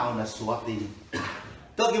เงินนาวน่ะสวดดี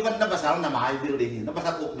ตัวกี่วันน่ะภาษาหนังหมายวิวดีน่ะภาษ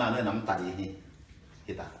าอุกน่ะเนี่ยน้ำตาดี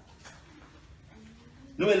ฮิตา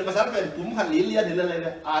นู่นภาษาเป็นปุ่มขันลิ้นเลี้ยนนี่เลย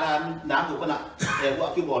อาราน้ำถูกปะน่ะเอว่า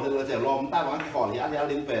คิวบอกเลยจะลองต้าวันขอเลี้ยนแล้ว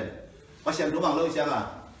ลิ้นเป็นภาษารู้บ้างเลยใช่ไหม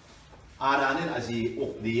aranin aji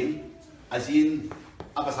uk din ajin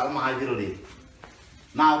apa sal mai viro di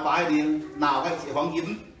nào pai din nào cái phong yếm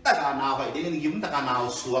tất cả nào phải đến yếm tất cả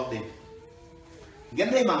nào suộc đi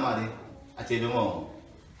gen thấy mà đi à chơi đúng không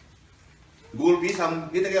gul pi sam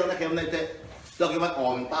kita kêu nó kêu này thế cho cái mặt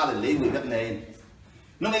om ta để lấy người đất này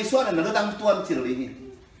nó ngay suốt này nó đang tuôn chỉ đi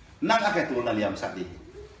năng cái tuôn là liam sạch đi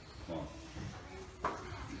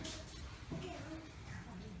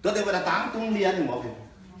tôi thấy bây tám tung liền thì một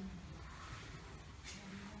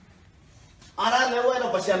ada lewa nó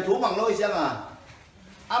pasien thú bằng lối xem à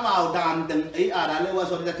amao đàn từng ấy ada lewa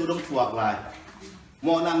so cái tu đông chuộc lại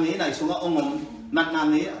mọi nàng nghĩ này xuống ông ngom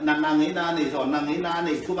nàng nghĩ na này rồi nàng nghĩ na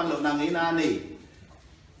này thu bằng lộc nàng nghĩ na này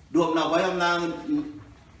được nào với ông nàng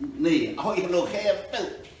này họ ít lộc khe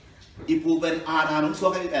tự ibu ben ada nó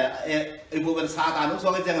xuống cái ibu ben satan nó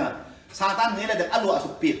xuống cái chăng à satan nghĩ là được ăn lụa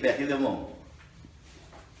sụp bịt bẹt như thế không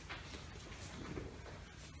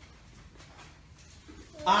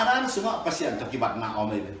aran semua pasien terkibat nak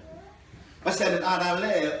omai ben pasien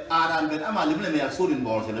aran ben ama lim le surin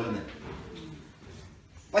bol sele ben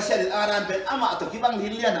pasien aran ben ama terkibat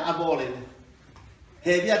hilian abole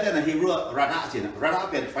he biata na hebrew rada cina rada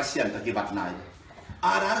ben pasien terkibat nai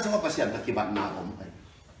aran semua pasien terkibat na omai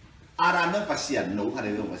aran ben pasien no hare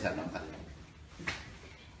ben pasien nam kan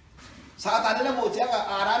saat ada lah mau jaga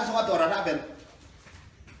aran semua tu rada ben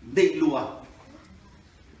dek luar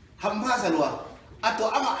hampa salua atau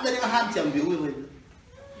amak dari han jam biu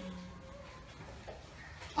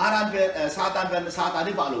aran pe satan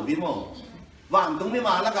ni pak lu bimo wang tung ni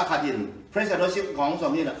ma la ka khadin presidentship ของสอ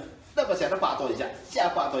งนี่น่ะแต่ก็เสียตะปะต่อยจะ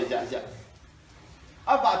ปะต่อยจะ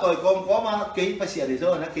อะปะต่อยกองก็มาเกยปะเสียดิโซ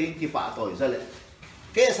นะเกยkiปะต่อยซะเลย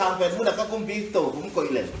เกยสามเป็นมุนะก็กุมปีโตผมกอย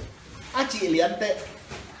เลยอะจิเลียนเต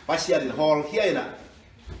ปะเสียดิฮอลเฮียน่ะ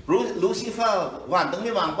ลูซิเฟอร์วันtung ni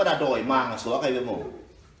maก็ดาดอยมาสัวไกไปหม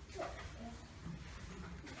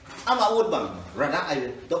ama ud bang rada ai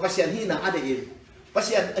to pasien hina ade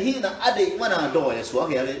pasien hina ade mana do ya suwa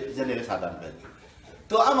ke jene sadan ben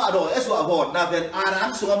to ama do ya suwa hot na ben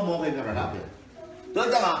aran suwa mo ke rada ben to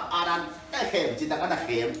janga aran ta khem cita kada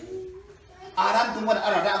khem aran tung pada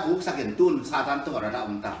arada guk sakin tun satan tung arada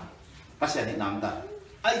unta pasien ni namta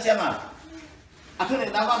ai jangan aku ni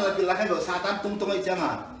nama nak pilih kan satan tung tung ai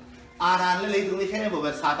jangan aran le tung ni kan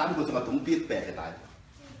bawa satan guk tung pit pe kita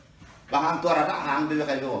bahang tu arada hang dia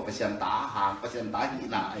kan bawa pasien ta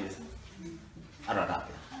hina ai arada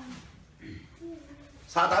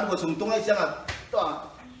satan guk tung ai jangan tu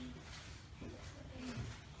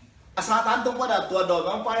Asatan tung pada tua doi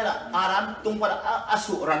bang pai la aran tung pada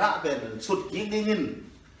asu rana ben sut king dingin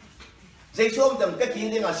zai som jam ke king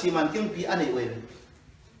ding asiman king pi anei we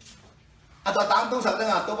atau tang tung sak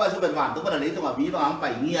denga to ba su ben wan tung pada ni tung mi bang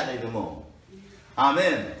pai ngia dai mo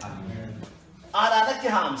amen aran ke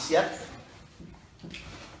ham siat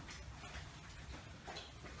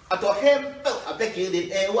atau hem to ape king din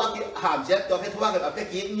e wa ki ham siat to ke thwa ke ape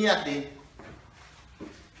king ngia di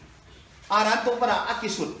aran tung pada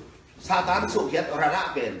akisut Satan sukhiat rara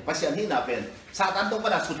pen, pasien hina pen. Satan tu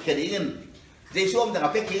pada sut kedingin. Jesuam dengan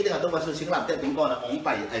peki dengan tu masuk singlam te tunggu na ong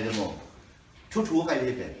pai ai demo. Chu kai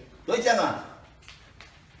pen. Doi jangan.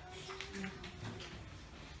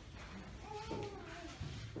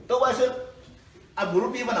 Tu masuk aburu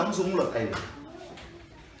pi manam sung lot ai.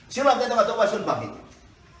 Singlam te dengan tu masuk bagi.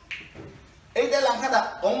 Ai dalam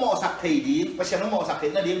kata ong mo sak thei din, pasien ong mo sak thei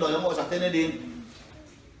na din, doi ong mo sak thei na din.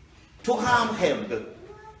 Thu ham hem được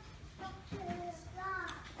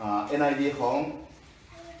NIV ของ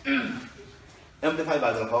Amplify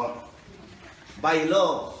Bible ของ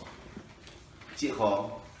Bylaw จีของ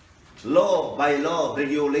Law Bylaw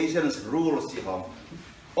Regulations Rules จีของ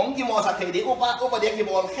องค์กิมอสักทีอุปเดียกิม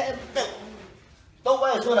อแค่เด็กตัวว่า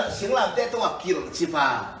ส่วนสิ่งหลังแต่ตัวกิลชิพา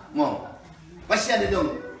มองภาษาเดิม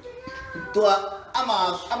ตัวอาม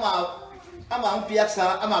าเปียกซา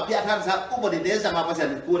อามาเปียกท่านซาอุปเดียสมาภาษา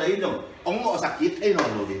กูได้ยินองค์มอสักทีให้นอ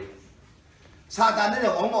นดูดิซาตานนี่เ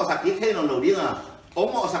นี่ยองค์มอสักทีให้นอนดูดิอ่ะอง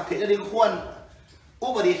ค์มอสักทีนี่ควรอุ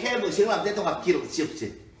ปเดียแค่มือสิ่งหลังแต่ตัวกิลชิบสิ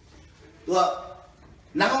ตัว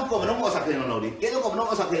นักองค์ก็มันองค์สักทีนอนดูดิเกี่ยวกับน้อง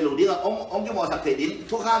สักทีนอนดูดิอ่ะองค์กิมอสักทีดิ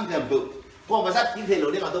ทุกข้ามกันปุ๊บพอภาษากิลเทนดู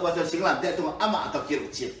ดิอ่ะตัวภาษาสิ่งหลังแต่ตัวอามาตัวกิล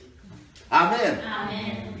ชิบอาเมน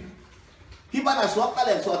พี่บ้านสวกตาเ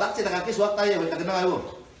ล่นสวกตักจิตการที่สวกตาอย่างเป็นยังไงบุ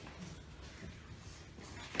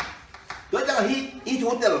โดยจากที่ทุ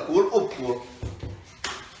นเดลกูลอุบกู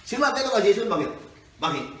สิ่งนั้นแต่ตัวเยซูบาง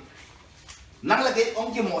ทีนั่งละกี่อง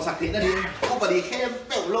ค์ที่หมอสักทีนั่นเองก็พอดีแค่เ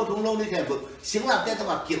ปลวโลทุ่งโลนี่แค่บุสิ่งนั้นแต่ตั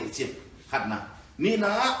วกิลจิบขัดนะนี่น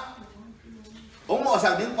ะองค์หมอสั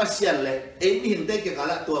กทีพัศยันเลยเอ็มหินเตะเกี่ยวกับ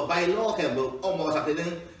ตัวใบโลแค่บุองค์หมอสักทีนึง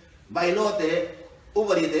ใบโลเตะอุ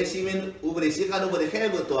บัติเตะซีเมนอุบัติสิการอุบัติแค่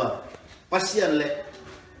บุตัวpasien le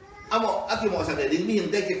amo aki mo sa de mi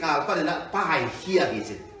hinte ke kal pa na pai hia ki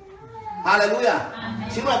se haleluya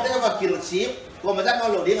sima te ka kil chi ko ma ja no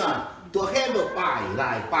lo dinga to khe do pai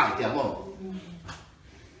lai pai te mo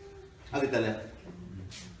aki ta le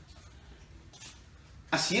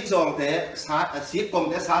asik zong te sa asik kong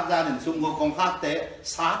te sa ja nin sum go kong kha te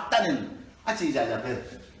sa ta nin a chi ja ja te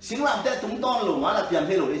sima te tung ton lo ma la pian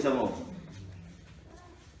the lo ni sa mo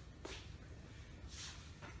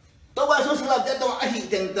ตัวว่าสุดสิ่งเราจะต้องอหิ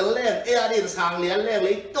เต็งตะเล่งเออารีสางเลี้ยเล่งเล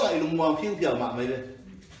ยต้องไอ้ลุงมองผิวเพียวมาไม่เลย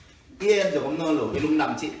เอ็นจะผมนอนหลับไอ้ลุงน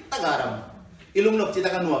ำจิตตะการมไอ้ลุงนบจิตต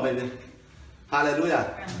ะการนัวไปเลยฮาเลลูยา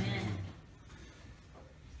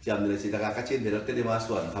จำเลยสิตะการกัจจินเดี๋ยวเราจะได้มา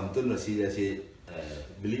ส่วนคำต้นเราสิจะสิ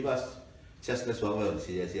believers just ในส่วนเรา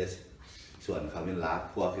สิจะส่วนคำเป็นลัก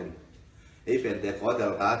พวกกันไอ้เป็นแต่ขอแต่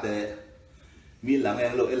ละแต่มีหลังเอ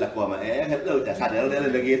งลูกไอ้หลักกว่ามาเอ๊ะเราจะขาดแล้วอะไร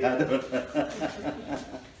อย่างเงี้ย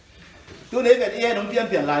ตัวนี้เป็นเอ๋น้องเปลี่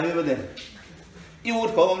ยนลายไม่เป็นไรอีวูด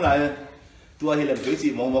ของผมลายตัวฮิเลนคือสี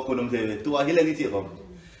มองว่าคุณน้องเทตัวฮิเลนนี่จีผม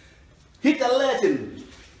ฮิตกันเลยจิน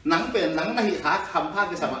หนังเป็นหนังนาฮิขาคำภาค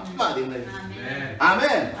ที่สามารถมาดีเลยอาเม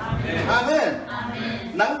นอาเมน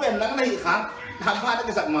หนังเป็นหนังนาฮิขาทำภาค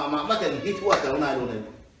ที่สามารถมาเป็นฮิตทั่วแต่ละนายดูเลย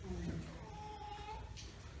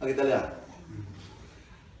อะไรกันเลย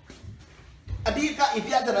อดีตก็อี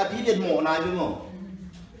พีอันนั้นพีเด่นหมอนายไปมั้ง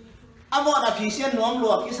อามอนาพิเศษน้องหล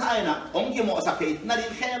วงกิสายนะองค์กิโมสักเหตุนั่นเอ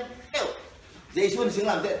งแค่เอวเจสุนสิ่งห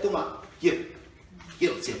ลังเด็ดตัวมาเกี่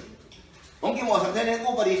ยวสิองค์กิโมสักเหตุเนี่ยอุ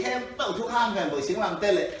ปนิแค่เป้าทุกข้างกันบ่อยสิ่งหลังเตะ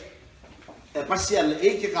เลยแต่พัศยันเลยเอ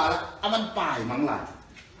กกาละอามันป่ายมังลาย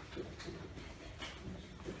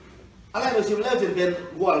อะไรบ่สิบเล่มจะเป็น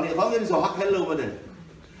วัวเนี่ยเขาเงินสองฮักเฮลโลมาเดิน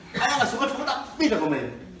ไอ้อะไรสมมติเขาตัดปีนออกมา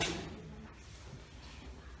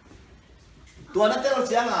ตัวนั้นเตะเราเ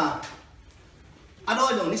สียงอ่ะอันนั้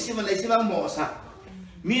นอย่างนี้สิมันเลยสิมันหมอสัก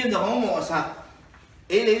มีอันอย่างหมอสัก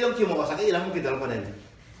เอ้ยเลยต้องคิดหมอสักไอ้แล้วมันเป็นอะไรกันเนี่ย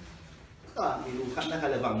ก็มีดูขั้นนะครับ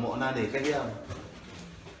เลยบางหมอหน้าเด็กแค่เดียว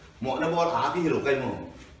หมอหน้าบอลอาพี่หลุดใครหมอ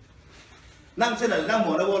นั่งเส้นไหนนั่งหม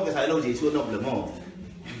อหน้าบอลไปใส่โลจีชวนนกหรือหมอ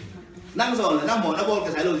năng rồi là năng mỏ nó bol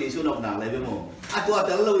cái thái lô gì xu nọc nào lấy với mỏ tua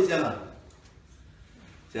tớ lâu chưa mà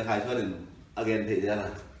sẽ khai cho đừng again thì ra là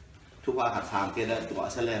ทุกว่าหัดถามเกณฑ์ตัว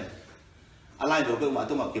เสลมอะไรเดี๋ยวเพิ่งมา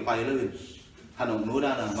ต้องมาเก็บไปเลยขนมนู้นน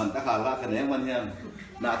ะมันตะขาละคะแนนมันเนี่ย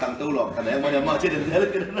หน้าตั้งตู้หลอกคะแนนมันเนี่ยมาเช่นเดียว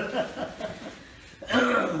กัน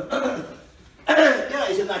ยังไง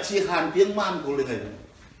ฉันอาชีพหันเพียงมันกูเลย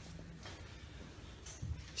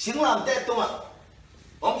สิงหลังแต่ตัว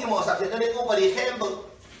องค์ที่หมอสักดิ์นั่นเองอุปนิเข้มบึก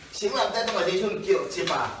สิงหลังแต่ตัวที่ชุนเกี่ยวชิ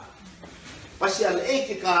บะภาษาเอก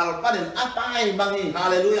กาลประเด็นอัปไปบางทีฮา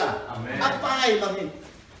เลลูยาอัปไปบางที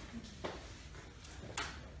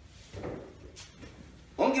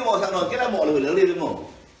ông kia mò sạc nồi cái là mò lười lớn đi với mò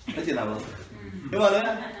nó chỉ nào không nhưng mà đấy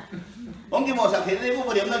ông kia mò sạc thế đấy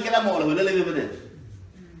một điểm là cái là mò lười lớn đi với vấn đề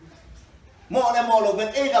mò này mò lột bên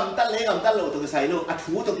e gầm tắt lấy gầm tắt lộ từ cái sấy luôn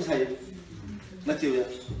thú từ cái sấy nó chịu chưa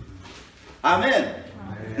amen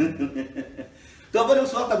tôi vẫn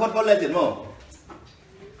xuống tập quân lên tiền mò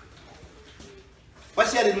bác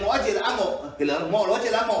sĩ thì mò chỉ là ăn mò thì là mò nó chỉ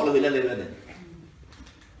là mò lười lên vấn đề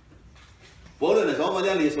bố rồi là gió mà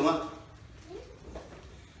đang lì xuống á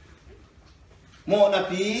mò na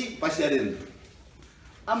pi pasien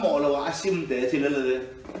amo lo asim te silele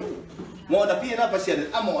mò na pi na pasien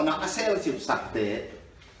amo na asel chip sak te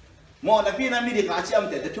mò na pi na mi di ka chiam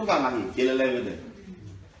te thu ka ngi silele wede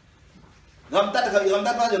gam ta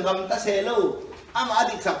pa gam ta se lo ama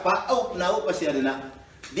adik sak pa au na u pasien na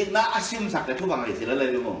dik na asim sak te thu ka ngi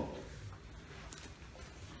silele mo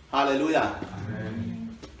haleluya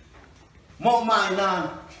amen mo mai na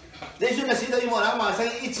đây là sĩ đây mà nó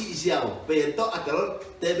sang ít chỉ xíu về to ở chỗ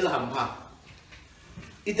table hầm phà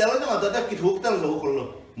ít chỗ nó mà tôi đã kỹ thuật tao rồi còn rồi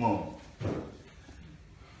mò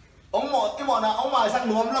ông mò cái mò nào ông mà sang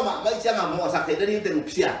nuông lắm mà bây giờ mà mò sạc thì nó đi từ lục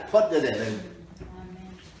xìa thoát ra để đây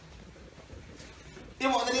cái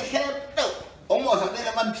mò nó đi khép đâu ông mò sạc đây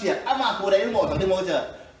là văn xìa mà cô đấy mò sạc đây mò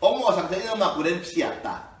chưa ông mò sạc đây mà cô đấy xìa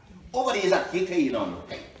ta ông mà đi sạc cái gì nó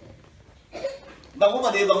bằng cũng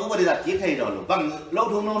mà đi giặt chiếc thay rồi bằng lâu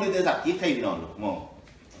thùng nô đi giặt chiếc thay rồi mò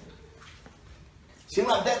xin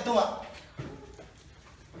làm thế tung ạ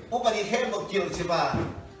cũng mà đi thêm một chiều chứ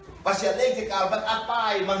bà sẽ lên cái cào bắt áp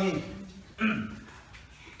bài bằng hình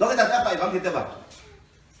tôi cái đặt áp bài bằng hình thế bảo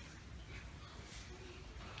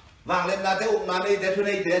vàng lên là thế ụng mà đi thế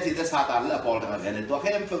này thế chỉ là sa tán là bỏ thằng này tôi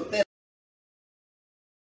thêm phượng tên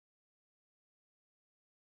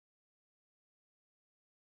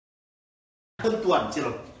tuần tuần chứ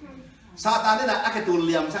rồi sa tan đấy là cái tuần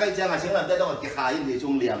liềm sao cái trang là chính là đây đó cái khai gì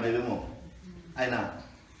chung liềm này với mồ ai nào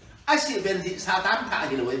ai sĩ bên gì sa tan thả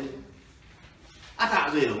gì rồi thả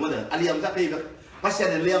rồi đúng không đấy liềm tắc đi được bác sĩ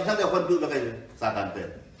này liềm sao để quân đội được cái sa tan bên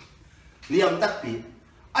liềm tắc bị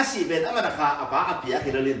ai sĩ bên mà là khá apa apia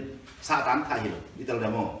cái lên sa tan thả gì rồi đi đâu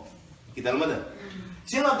đấy mồ kita làm đấy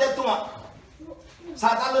chính là đây tung ạ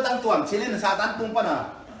sa tan nó đang tuần chỉ lên sa tan tung pa na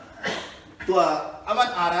tua aman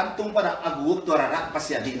aran tung pada agu tua rara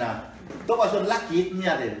pasien hina to pasun laki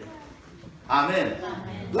nya de amen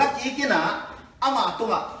laki kina ama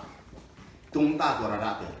tung ta tua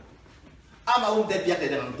rara te ama te piak de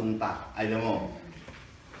dengan tung ta ai demo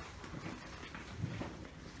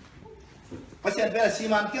pasien bela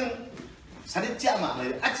siman king sadit chama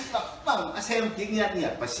le aci bang asem king nya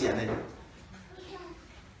pasien ne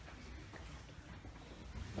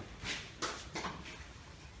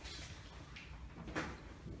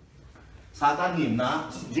sa tan nhìn nó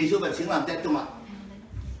Giêsu vẫn chính làm tết tung ạ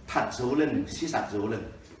thật số lên xí sạch số lên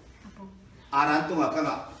aran tung ạ các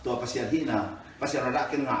ạ tua pasien hi na pasien ra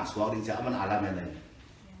cái ngã xuống đi chợ mình alam này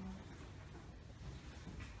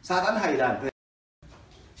sa tan hay đàn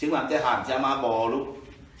chính làm tết hàn cha ma bò lúc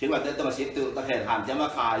chính làm tết tung xí tự ta hẹn hàn cha ma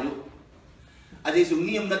khai lúc Giêsu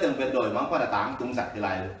nghiêm đã từng bên đổi mắng qua là táng tung giặc cái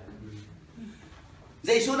này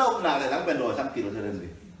Giêsu đâu nào để táng bên đổi sang kỳ nó sẽ lên gì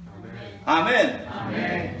amen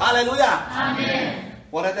amen hallelujah amen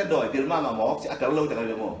orang itu doa firman mau agak lâu jangan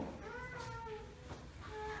demo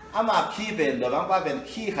ama khi ben doa bang pa ben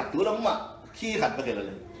khi khát tu lắm mà khi khát bao giờ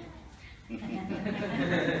lên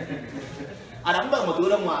anh bang mà tu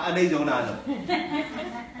lắm mà anh ấy giống nào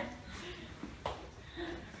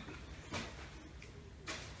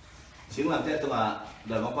chính làm thế thôi mà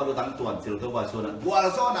đời bang pa tu tăng tuần chiều tôi vào số nào qua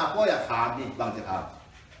số nào có ya khám đi bằng chắc khám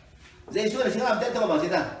dây số là chính làm thế thôi bằng gì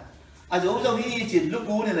ta giống giống hi chỉ lúc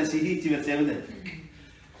cũ này là chỉ việc xem này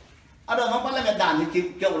đâu mà bắt lại đàn thì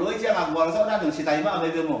kiểu lối che mà vào sau ra đường xì tay mà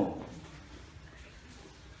về cái mổ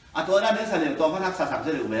tôi đã đến sản phẩm toàn phát thác sản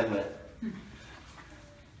xuất được về vậy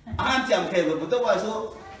anh chàng kể về tôi vào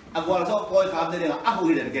số vào sau coi khám đây là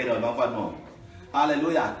hủy đến kể rồi mà phần mổ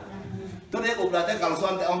hallelujah tôi thấy cũng là cái cầu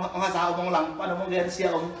xoan thì ông hai sao ông lăng bắt đầu ông ghen xe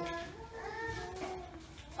ông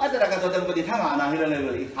ada dah kata tempat di tengah nah hilang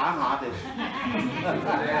lagi tengah tu.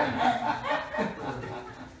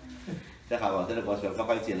 Saya kawan tu lepas tu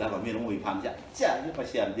kapal cilah kami nunggu ipan je, je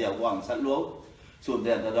pasien dia uang selalu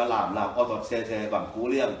sudah ada dalam auto saya bang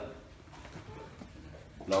kuliah,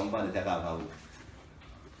 lomba dia kawan.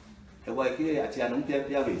 Tapi kia acian nung dia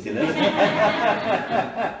beri cilah.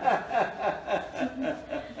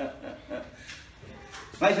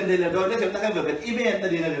 Mai sendiri lah, dia cakap kan berkat email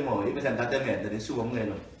tadi nak demo, ini pesan tanda email tadi subuh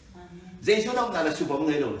mengeluh. Jesus nak nak subuh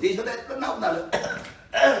mengeluh, Jesus nak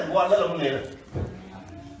buat lalu mengeluh.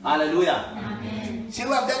 Haleluya.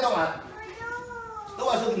 Siapa dia tahu tak? Tu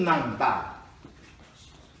asal nang ta.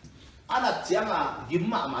 Anak jangan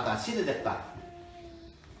gimma mata sini dekat.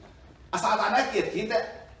 Asal anak kita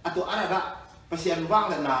atau anak tak pasien bang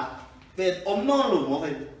dan nak pet omnon lu mau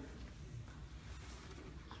kan?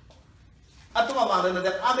 Atau apa orang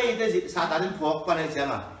nak abai itu sadarin pok pada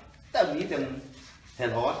jangan. Tapi itu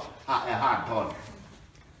helhot, hard thon.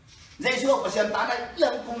 Jesus pasien tanah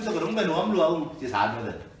yang kum sekarang benuam luang di sana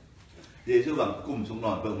tu. Jesus bang kum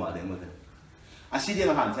sungnon bermak dengan tu. Asyik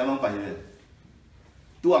dia makan saya mampai tu.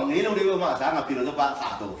 Tuang ni lu dia bermak saya ngapir tu pak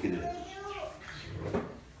satu kilo.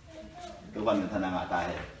 Tuan tanah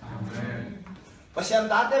ngatai.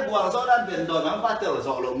 Pasien tanah buang soalan bendon mampai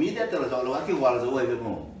tersoal, mide tersoal, aki buang soal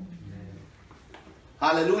bermu.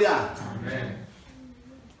 Haleluya.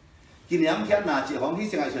 Kini yang kian naci, orangที่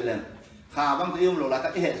sengai selen. Kha bang tu lo la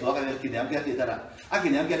tak he so kan kini yang kian tidak.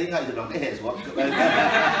 Kini yang kian ingat tu he so.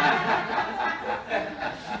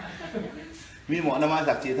 Mi mo nama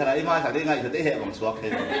sak ci thara ima sak dei ngai tu he bang so ke.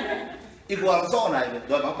 I bual so nai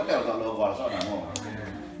do bang pa tel so lo bual so na mo.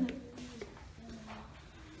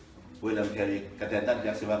 William Carey katetan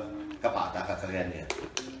yang sebab kapata ka kalian dia.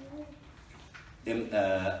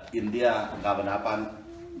 India gabanapan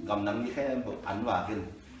gamnang ni kaya anwakin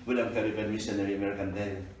William Carey pen missionary American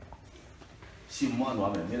day semua anu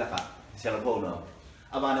amen ni lah kak siapa pun no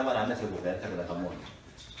apa nama anda sebut ya tak ada kamu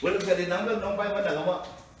William Carey nanggal nompai mana kamu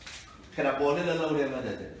kena boleh lalu dia mana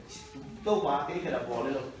tu tu pakai kena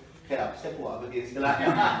boleh lalu kena siapa apa dia setelah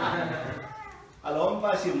alom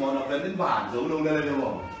pas semua no penin bahan jauh lalu dia kamu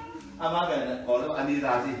apa kan kalau andi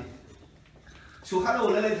rasi suka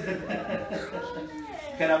lalu dia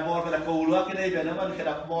kena bol pada kaulua kena ibu nama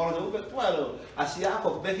kena bol tu betul lo Asia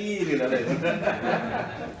kok begini lah le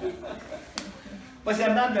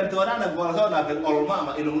pasien dan benturan dan bol so nak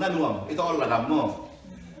olma mak ilung dan uang itu Allah kamu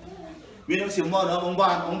minum semua no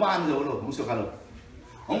ongban jauh lo suka lo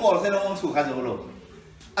ongbol saya lo suka jauh lo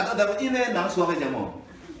atau dapat ini nang suka jamu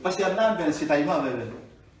pasien dan ben si taima bebe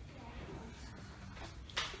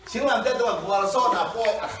siapa yang tu bol so nak boy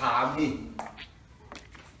akami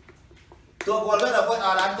ตัวบอลเล่นอะพวกอ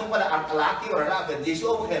ารันตุ้งประดับลักที่ประดับเป็นเยซู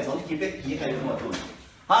ผู้แข่งสองกีเป็กกี่ใครรู้หมดทุน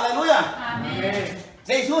ฮาเลลูยาเ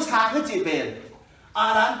ยซูทางให้จีเป็นอา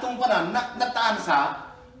รันตุ้งประดับนักตานสา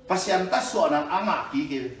ปัสยันตัสส่วนนั้นอามากี่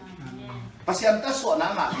กี่ปัสยันตัสส่วนนั้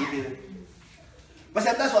นอามากี่กี่ปัส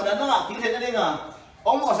ยันตัสส่วนนั้นอามากี่เท่านั้นเองอ่ะอ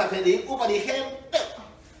งค์อสักเท่านี้อุปนิเข้ม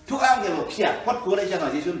ทุกอย่างเกี่ยวกับเพียรพอดกูได้จังหวะ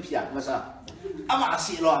เยซูเพียรมาซะอามา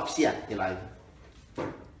สิรอเพียรที่ไร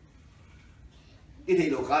อีที่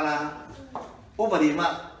ลูกค้าละโอ้บดีมา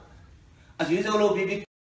กอาชีพเจ้าโลบีบี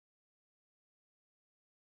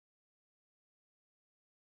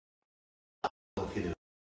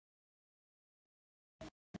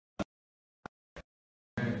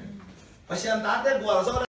pasien tante buat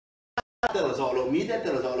soal tersoal mide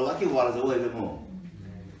tersoal aki buat soal itu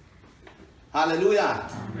haleluya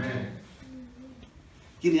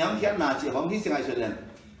kini yang kian naci orangที่ sengai selen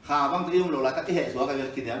ข้าบางทีมันโลละก็เหตุสวกัน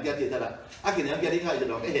กินน้ำเกลือที่ตลาดกินน้ำเกลือที่ง่ายจะ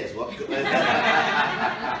โดนเหตุสว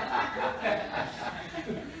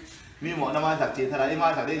มีหมอน้ำมันสักจีทลายมา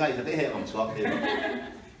สักที่ง่ายจะได้เหตุของสวเอง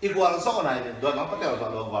อีกวันซ้อนไหนโดยน้องก็เตะซ้อ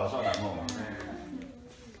นโดนวันซ้อนหนักงง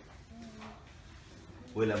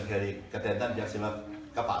วิลเลมแครีกระเต็นตั้งจากสิมา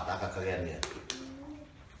กระป๋าตากระเรียนเนี่ย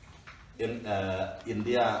อินเ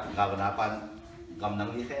ดียกาบนาปันกำนัง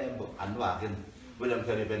นี้แค่อันว่าขึ้นวิลเลมแค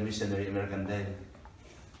รีเป็นมิชชันนารีอเมริกันได้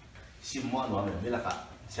semua no amen bila kak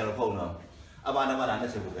cellphone no apa nama anda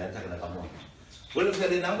sebut kan tak kena kamu belum saya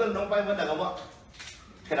dinambil nompai mana kamu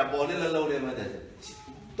kena boleh lalu dia mana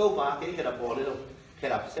tu pakai kena boleh lalu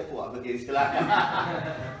kena siapa buat begini silakan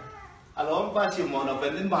alom pas semua no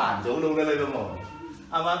penin bahan jauh lalu dia kamu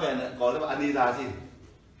apa kan kalau andi rasi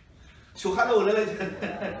suka lalu dia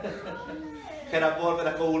kena bol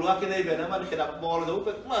kena kaulua kena ibu nama kena bol jauh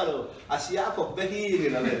betul Asia kok begini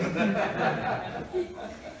lalu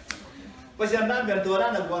pasien dan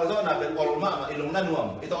benturan dan buat so nak berkolma ilung dan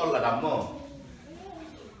uang itu Allah kamu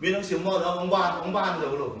minum semua orang ongban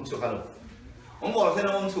jauh lo suka lo ongbol saya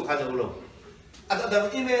orang suka jauh lo atau dalam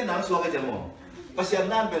email nang suaka jamu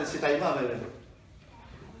pasien nan ber sitai ma ber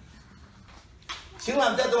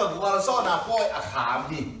singlam te to gua so na poi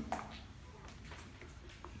akham ni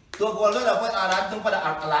to gua le da poi aran tung pada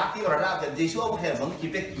alak ti ora da Yesu au khe bang ki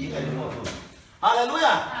pe ki ai mo tu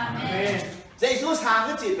haleluya amen Yesu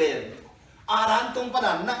sang ke ji ben aran tung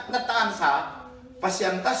pada na tan sa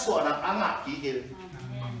pasien ta so na anga ki ki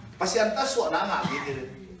pasien ta so na anga ki ki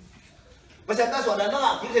pasien ta so na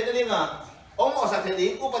anga ki ki ni nga ông mò sạch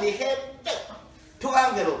thì cũng phải đi khép thuốc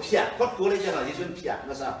ăn cái đồ pia quất cố lên cho nó đi xuân pia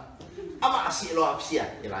nó sao mà xị lo pia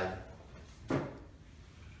thì lại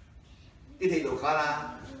đi thấy đồ khá là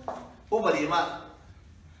cũng phải đi mà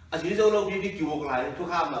chỉ dâu lâu đi cứu buộc lại thuốc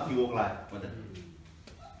ham mà cứu buộc lại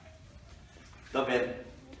đặc biệt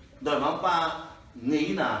đời mắm ba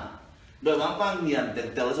nghĩ là đời mắm ba nghiền để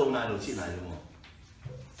tớ dâu này đồ chị này đúng không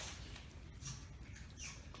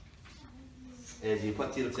gì phát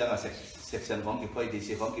triển chẳng là section ของ กี่ DC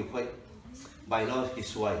ของ กี่ ใบล้อ กี่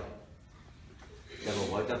สวย จะบอก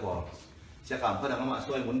ว่าจะพอจะกำเพื่อนก็มา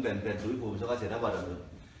ช่วยหมุนเป็นสุริภูมิช่วยก็เสียทั้งวันเลย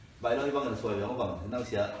ใบล้อที่บางคนสวยบางคนนั่งเ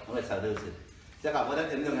สียต้องเลยสาเดือดสิจะกำเพื่อน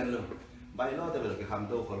เอ็นยังไงเลยใบล้อจะเป็นกี่คำโ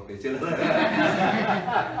ตขอเราไปเชื่อเลย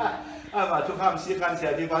มาทุกคำเสียการเสีย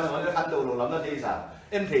ที่บ้านเราจะคันโตลงลำนั่นที่สาม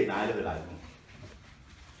เอ็นเทนายเลยเป็นไร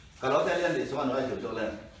ก็เราจะเรียนดิสวรรค์น้อยจุดเลย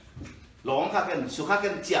หลงข้ากันสุข้ากั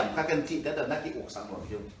นเจียมข้ากันจีแต่นักที่อกสังหมด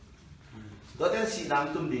เดียวตัวเจ้าสีน้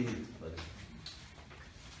ำตุ้มดี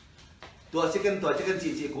ตัวชิคกัน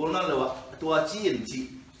จีกูนั่นเลยวะตัวจีนจี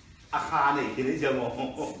อาคาเนี่ยทีนี้จะมอง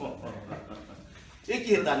อีก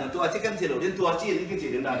กี่ด้านตัวชิคกันจีเราเรียนตัวจีนนี่กี่จี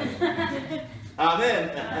ด้านอาเมน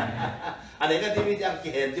อันนี้ก็ที่มีอย่างเขี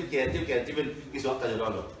ยนที่เป็นกิจวัตรกันอยู่แล้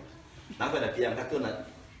วนักเป็นอะไรอย่างขั้นต้นน่ะ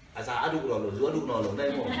อาซาดูเราหรือดูนอนหลงได้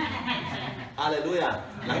หมดอะไรด้วยอ่ะ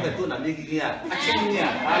นักเป็นต้นน่ะมีกี่เนี่ยอาชีพเนี่ย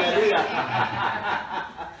อะไรด้วยอ่ะ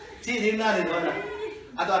ที่ทิ้งหน้าเลยนะ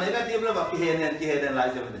อ่ะตอนนี้ก็ที่เราแบบกี่เห็นอะไร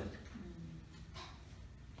ใช่ไหมเนี่ย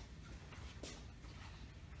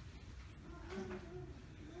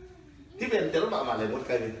ที่เป็นแต่ละมาเลยหมดใ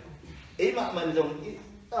ครเลยไอ้มามันตรงนี้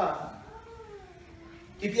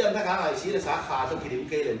อีเพียงถ้าขาไอ้ชี้เลยสาขาต้องคิดถึง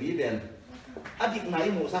เกเลยมีเป็นอดีตไหน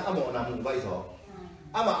หมู่สักอโมนาหมู่ใบสอ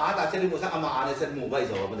อามาอาตาเชลิหมู่สักอามาอาเนี่ยเชลิหมู่ใบ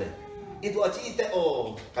สอมาเลยอีตัวชี้แต่โอ้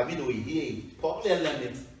กับมีดูอีที่พอเรียนเลย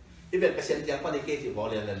ที่เป็นเปอร์เซ็นต์ยังพอในเกสิพอ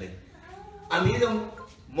เรียนเลยอันนี้ต้อง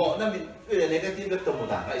เหมาะนั่นเป็นเรื่องในการที่เป็นตัวมุ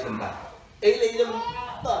ดาไอ้ฉันได้ไอ้เลยต้อ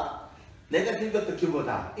งในการที่เป็นตัวคิวมุ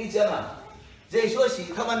ดาอีเจ้าน่ะเจ้าช่วยสิ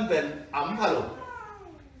ถ้ามันเป็นอัมพาโล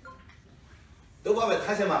ตัวว่าเป็นข้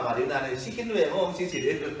าศึกมาดีนะเนี่ยสิกินเวรมั่งสิเล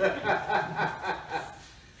ย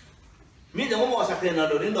มีแต่ว่าหมอสักเทนเรา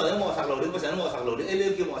ดูดิ้งต่อยังหมอสักเราดิ้งภาษาหมอสักเราดิ้งเรื่อ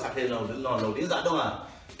งกี่หมอสักเทนเราดิ้งเราดิ้งสัตว์ต้องอ่ะ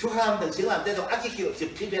ทุกครั้งถึงสิ่งนั้นแต่ต้องอักขิวจิบ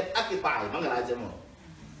ที่เป็นอักขิปายมันอะไรจะมั่ง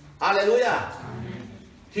อะไรรู้ยัง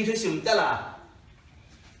ที่ที่สิ่งแต่ละ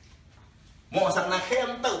หมอสักนักเข้ม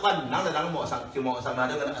เต้าวันนั่งแต่นั่งหมอสักคือหมอสักนั่นเ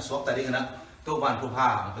ดียวกันนะสวบแต่ดิ้งนะตัววันผู้ผ้า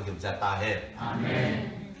มันก็เก็บใจตาเห็นอาเมน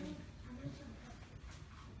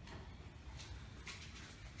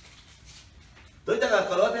ตัวจักร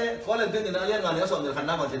kalau ni kalau nanti ni nak lihat mana soal ni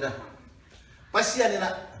khana macam mana pasien ni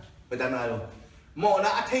nak betul nak lo mau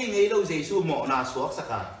nak atai ni lo Yesus mau nak suak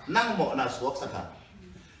sakar nang mau nak suak sakar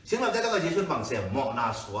sehingga kita kalau Yesus bangsa mau nak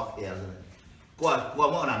suak ya gua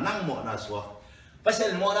mau nak nang mau nak suak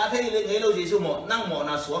pasien mau nak atai ni lo Yesus mau nang mau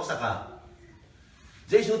nak suak sakar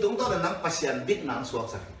Yesus tunggu tu nang pasien big nang suak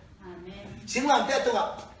sakar sehingga kita tu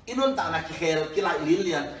inun tak nak kira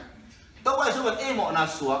lilian tahu Yesus kan mau nak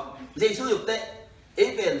suak Yesus yuk te,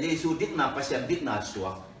 ben Yesus dik na pasien dik na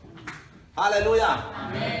suak. Haleluya.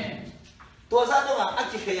 Amen. Tua satu ngah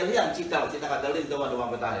aki kaya liang cita kata lin tua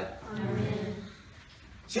doang betahit. Amen.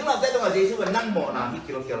 Singlah te tua Yesus kan nang mo na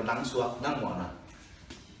kilo nang suak nang mo na.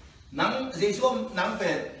 Nang Yesus nang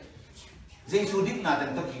ben Yesus dik na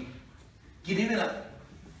dan toki. Kini ni na.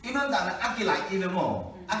 Inon tak na aki lai ini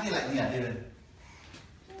mo, aki lai ni ada ben.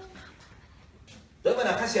 Tapi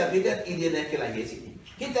pada kasih abidat ini nak aki lai Yesus.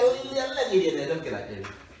 Kita lihat lagi dia dalam kelak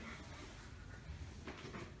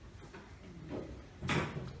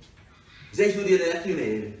Yesus dia dah kini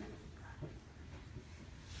ni.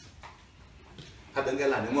 Kata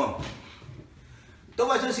kelak ni mo. Tu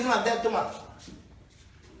macam singap dia tu mak.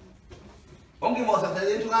 Orang kita masak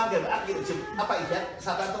dia tu ngam ke akhir apa ikat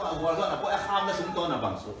satan tu awal tu apa kham dah semua tu nak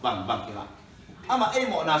bang kelak. Ama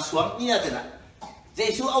mau nak suam ni aja nak.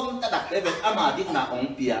 Yesus om tak dak lebih ama dik nak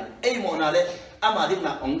om pia. Mau nak le ama dik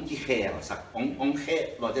nak ong ki khair sak ong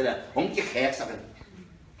khair lo je la ong ki khair sak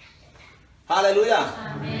haleluya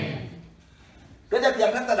amenก็จะเพียง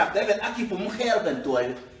ท่านตระหนักได้เป็นอาคิผมแค่เป็นตัว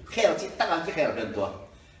แค่จิตตั้งที่แค่เป็นตัว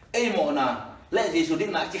ไอ้หมอนะและเยซูดิ้ง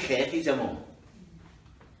นะที่แค่ที่จะมอง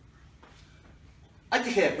anh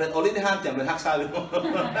chỉ khép lên oli đi ham chậm lên hắc sao luôn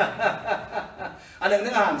anh đừng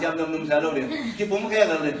nói ham chậm nằm sao đâu đi chỉ phúng khép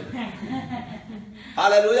lên đi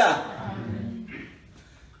Hallelujah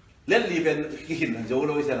lên li bên cái hình dấu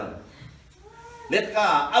lối xem nào lên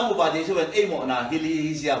cả Abu Bakar Giêsu bên em mọ na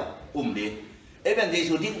hili hiao đi em bên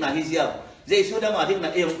Giêsu đích na hiao Giêsu đã mà đích na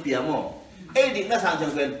em tiệm mọ em đích na sang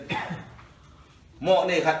chẳng bên mọ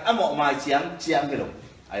này khát am mọ mai chiang cái đâu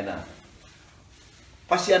ai na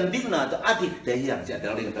pasien đích na cho adik thể hiện sẽ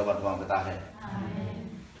theo định tao văn cái ta hay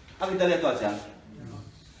anh kita lihat tu aja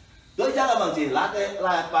đối với bằng gì lá cái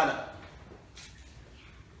lá apa nak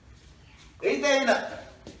itu nak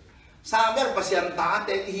sambil pasien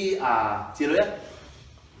tate hi ciro ya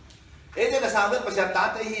itu nak sambil pasien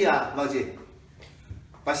tate hi bằng gì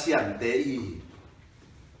pasien te hi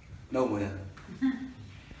đâu mà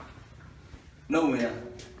đâu mà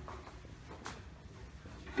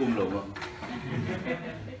lộn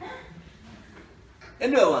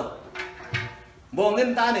em được mà bong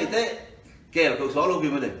lên ta này thế kẹo thuộc số luôn kì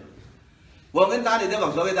mà đấy bong lên ta này thế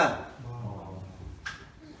bằng số cái ta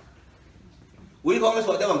quý con cái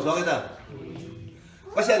số thế bằng số cái ta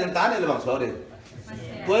bác sĩ lên ta này là bằng số đấy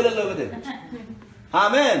cuối lên luôn cái đấy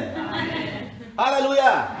amen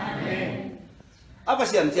hallelujah bác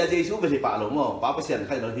sĩ chia dây số về thì bả lủng mà bác sĩ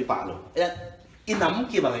khai nói thì bả lủng in nắm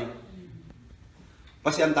kia bằng ấy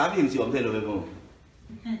bác sĩ tám hình siêu thế rồi không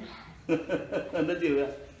nó chịu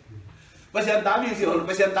pasien tám hình siêu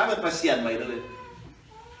pasien tám là pasien mày rồi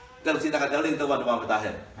kalau kita kata lain tahu apa kita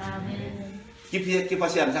hay ki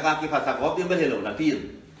pasien saka ki phata ko pin bel lo na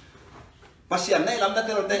pin pasien này làm đất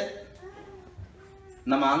rồi thế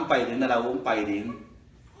namang pai đến là uống pai đến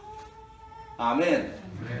amen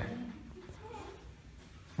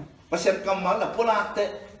pasien kamal là pola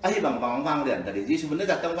thế ai bằng vang liền tại vì Jesus nó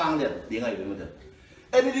đặt trong vang liền tiếng này với mình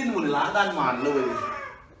em đi một lá đan màn rồi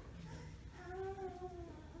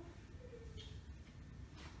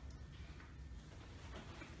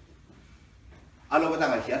alo cái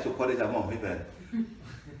thằng này khía sụp qua đây sao mỏng hết về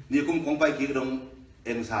nhiều cũng không phải kia đông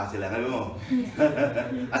em xa sẽ là ngay đúng không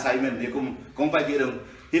assignment nhiều cũng không phải kia đông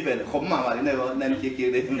hết về khóm mà đến đây có nên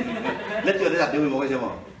kia đấy lấy chưa để đặt đưa một cái sao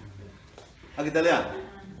mỏng kita lihat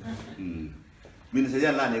mình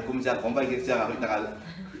sẽ là nhiều cũng sẽ không phải kia sẽ là kita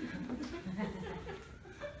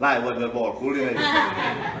lại một người bỏ cú đi này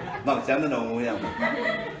bằng chắn nó đâu ngu nhau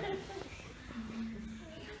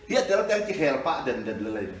hiện tại nó đang chỉ khéo pạ đần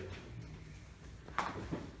lên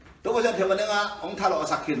tôi có xem theo vấn đề ông thà lọ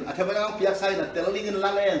sạc hình theo vấn đề ông piak say là theo linh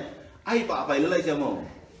lan lên ai pạ phải lên xem không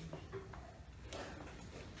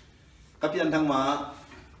các pian thằng mà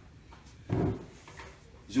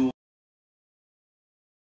dù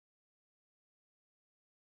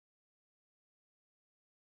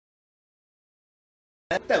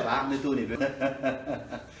แต่ว่าในตัวนี้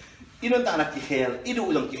อีนั่นต่างนักกิเคลอีดู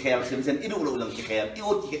ลงกิเคลเส้นอีดูลงกิเคลอี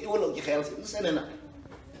อุดลงกิเคลเส้นนั่นน่ะ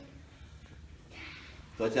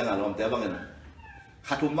ตัวเจ้าหน้าลมแต่บางเงินข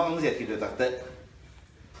าดทุนบางเสียคิดโดยตักเตะ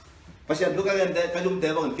เพราะฉะนั้นทุกการเตะการทุ่มเตะ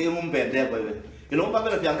บางเงินกี่มุมเป็นเรียบไปเลยกี่ลมป้าเป็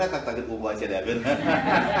นเพียงแค่ตักกันอุบไว้เฉยๆเป็น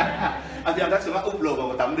อาเพียงแค่สมมติอุบโลกกั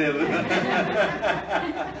บตั้มเดียว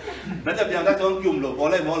นั่นจะเพียงแค่ช่วงยุ่มโลกพอ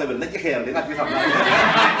เลยมองเลยเป็นนักกิเคลที่นักที่ทำอะไร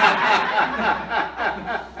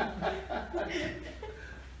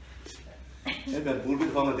เป็นพูดพิ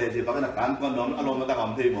ธีของแต่ที่ปากนักการก็น้อมอารมณ์มาตั้งค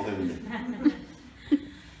ำที่มองไปเลย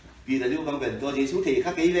ปีแต่ยุคบางเป็นตัวจีสุเทข้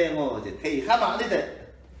ากี่แรงอ๋อเทข้ามาดิเตะ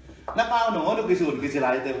นักเป้าหนูดูกี่ส่วนกี่สิลา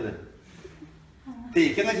ยเต็มเลยที่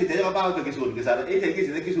แค่งั้นสิเทจะเป้าตัวกี่ส่วนกี่สิลายเทกี่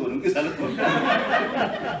สิกี่ส่วนกี่สิลาย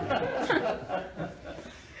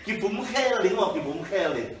กี่ปุ่มแค่เลยมั้งกี่ปุ่มแค่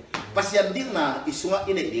เลยpasienดิ้งน่ะอิสุงะ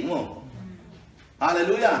อินเอกดิ้งมั้งฮาเล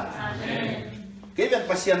ลูยากี่เป็น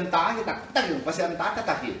pasienตาที่ตักตั้งpasienตาก็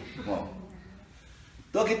ตักหิมั้ง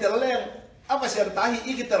ตัวkita leleng apa sian tahi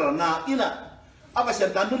i kita na ina apa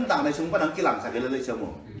sian tandun tang na sung panang kilang sa kelele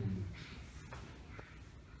semua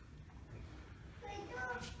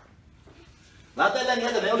lata lang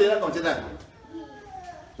ya da leo kon chena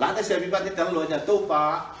lata sia bi ba ti kan lo ja to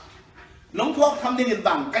pa nong phok tham ni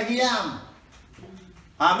bang ka hiam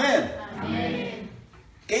amen amen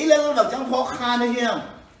cái lên bằng trắng phok kha na hiam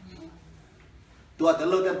tua te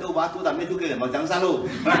lo te to ba tu ta me tu ke bằng trắng sa lu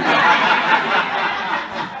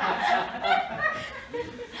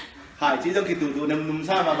hải chỉ trong kỳ tụ nằm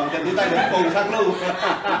xa mà bằng chân túi tay được cầu sắc lâu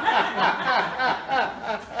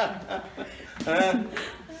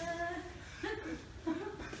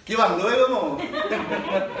cái bằng lưới đúng không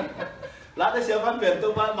lát tới siêu phát biệt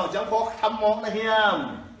tôi bằng trắng khó thăm món này hiểm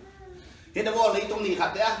hiện tại vô lấy trong này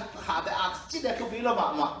khát té chỉ để cái phí là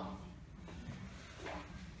bạn mà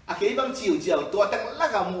cái bằng chiều tua tăng lá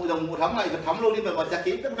cả mù đồng mù thắm này phải thắm luôn đi mà chả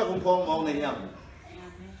kỹ tất cả không phong mong này hiểm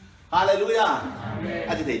Hallelujah.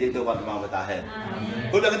 Anh chị thấy tôi vào vào ta hết.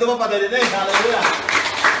 Cuối cùng tôi vào đây đây. Hallelujah.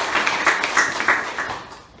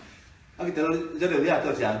 Anh chị thấy rất được đi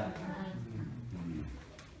tôi xem.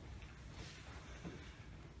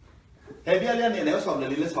 Hay biết liên nếu sòng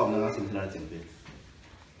thì liên sòng là chính là chính về.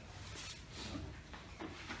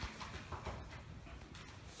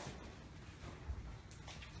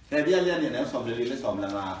 Hay biết liên nếu sòng thì liên sòng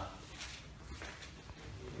là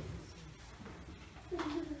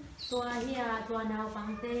ตัวเฮียตัวนาวฟัง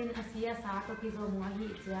เต้นอาเซียสาตัวกิโซมัวหิ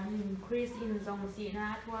เจียงินคริสอินซงสีนา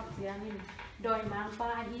ทวบเจียงินโดยมังป้า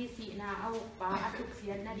ฮีสีนาเอาป้าอสุกเสี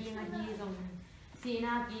ยนนาดีนาฮีซงสีน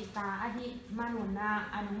ากีตาอหิมานุนา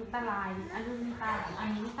อนุตลายอนุตาอ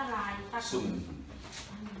นุตลายตะกุน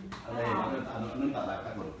อะไรนั่นตาลายต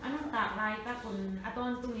ะกุนอนุตลายตะกุนอตอ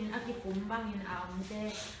นตุงินอกิปุมบางงินอามเจ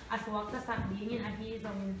อสวกกษัตริย์ดีงินอหิซ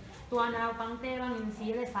งตัวนาวฟังเต้บางงินสี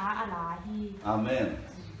เลสาอลาฮีอาเมน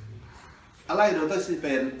อะไรเราต้องสิเ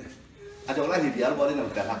ป็นอาจจะอะไรที่เดียร์บอลนี่หนึ่ง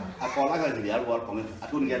แต่ละอากรอะไรที่เดียร์บอลของอา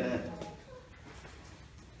ทุนแกเนี่ย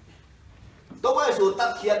ตัวว่าสูตรตั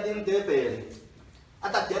ดเขียนดิ้งเตะเป็น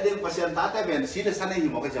ตัดเขียนดิ้งเปอร์เซ็นต์ตัดแต่เป็นสีเดชาในหิ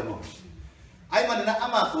มะก็จะมั้งไอ้มันนะอา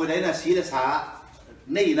มาคุยได้นะสีเดชา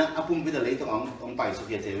นี่นะอาพุ่มพิจารณาต้องไปสุ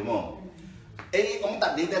ขีเจมั้งไอ้องตั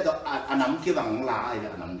ดดิ้งแต่ตัวอันนั้นคิดว่าของลาไอ้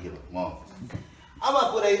อันนั้นคิดว่ามั้งอามา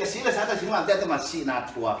คุยได้สีเดชาแต่สิ่งนั้นแต่ตัวมาสีนา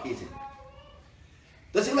ทัวร์คิด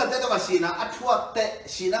แต่สิ่งนั้นแต่ตัวสีนาอัดทัวร์แต่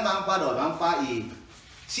สีนามังฟ้าโดดมังฟ้าอี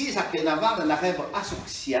สีสักเกนาว่างแต่นักให้บอกอสุข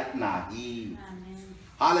เสียนาอี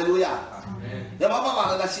ฮาเลลูยาเดี๋ยวมาว่าเ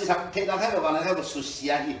ราสีสักเกนาให้บอกว่านักให้บอกสุเสี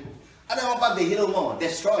ยอีอันนี้มาว่าเดี๋ยวเราโม่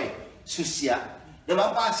destroy สุเสียเดี๋ยวมา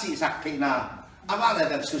ว่าสีสักเกนาอาว่าเรา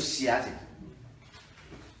แบบสุเสียสิ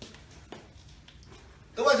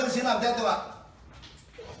ตัวว่าสิ่งนั้นแต่ตัว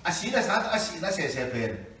สีนาสัตว์สีนาเสียเป็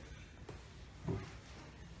น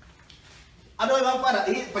อันนั้นบางคน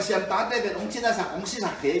อีภาษาตาแต่เป็นองค์ที่น่าสักองค์ที่สั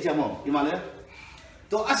กเทจมั้งอีมาเลย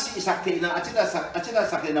ตัวอาศัยสักเทนะอาจจะสั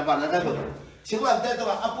กเทนะบ้านนั้นแบบสิ่งนั้นแต่ตั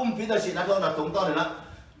วอาปุ่มพิจารณาตัวนั้นตรงตัวเลยนะ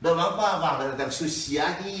เดี๋ยวบางคนว่าแต่สุเสีย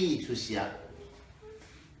ฮีสุเสีย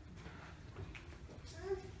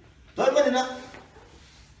ตัวนี้นะ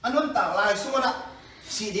อันนั้นต่างลายสมมตินะ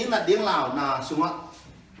สีดิ้งนัดดิ้งเหล่านะสมมติ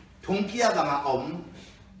ทุ่งเกี้ยกับมาอม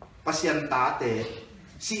ภาษาตาแต่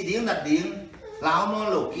สีดิ้งนัดดิ้งลาวนอน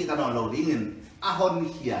โลกีตานอนโลดิ้งอาฮอน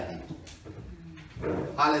เขียดิ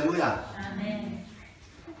ฮาเลลูยาอาเมน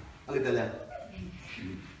อะไรตัวเลย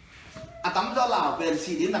อาตั้มเจ้าลาวเป็น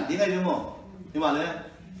สีดิ้งหนักดิ้งไงพี่โมนี่มาเลย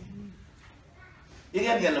ยัง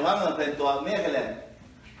เห็นหรือว่ามันเป็นตัวเมฆกันเลย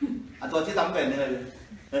ตัวที่ตั้มเป็นนี่เลย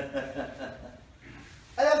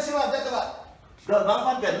ไอ้เรื่องสิ่งว่าแต่ตัวเกิดบางค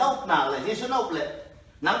นเป็นนกหนาเลยที่ชุนกเลย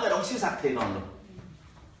นั่งไปร้องซีสักเทนอนเลย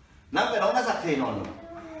นั่งไปร้องน่าสักเทนอนเลย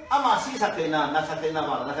อามาสีสักเทนะน่าสักเทนะ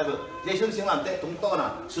มาแล้วนะครับเยซูสิ่งนั้นแต่ตรงตัวน่ะ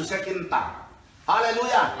สุเสียกินตาฮาเลลู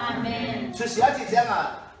ยาอาเมนสุเสียจริงๆอ่ะ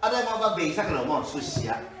อะไรมาว่าเบสักหรือมั้งสุเสี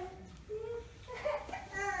ย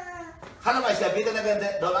ข้าไม่เสียพิจารณาเป็น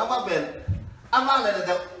โดนอามาเป็นอามาเลยนะแ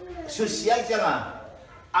ต่สุเสียจริงๆอ่ะ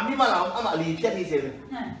อามีมาแล้วอามาลีเพี้ยนที่เสีย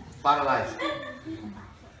ปาอะไร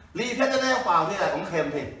ลีเพี้ยนจะได้เปล่าที่ไหนของเค็ม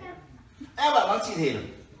ที่ไอ้แบบบางทีที่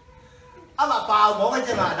อามาเปล่าหมอให้จ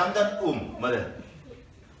ะมาดำจนมาเลย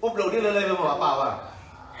อุบลงนี่เลยไปบอกเปล่าอ่ะ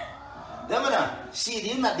เดี๋ยวมันอ่ะสี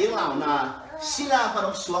ดิ้งนัดดิ้งเหล่าน่ะศิลาพน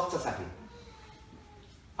มสวกจะสักที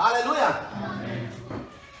ฮาเลลูยา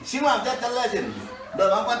สิ่งนั้นจะเลยสิเดี๋ยว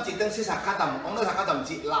บางคนจิตตั้งศีรษะขาต่ำองค์นั้นขาต่ำ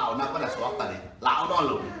จิตเหล่านักมันสวกตาเลยเหล่านอน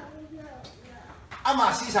ลงอามา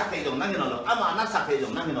ศีรษะเพยงนั่งนอนลงอามานักสักเพย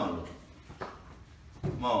งนั่งนอนลง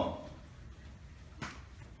มอง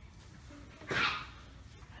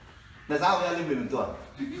แต่สาวยังรีบเป็นตัว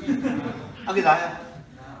อะไรกัน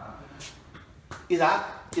อี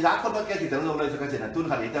สาคนเมื่อกี้ที่ถึงลงเลยสักเสร็จตุ้น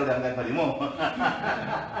ขันอีเจ้าแรงกันพอดีมั้ง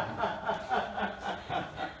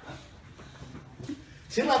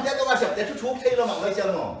สิ่งนั้นแต่ตัวเสร็จแต่ทุกๆที่เราหมั่นไว้เจ้า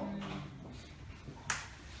หม้อ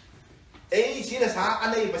เอ้ยสิ่งนั้นสาอัน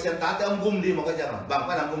นี้เปอร์เซ็นต์ตาแต่องกุมดีมั้งก็จะบางค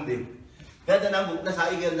นองกุมดีแต่แต่นางบุกนั่นสา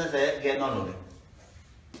อีกเงินนั่นเสียเงินนอนเลย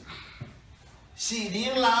สีดิ้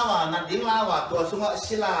งลาวะนัดดิ้งลาวะตัวสุงะ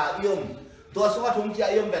ศิลายมตัวสุงะทุ่งเจี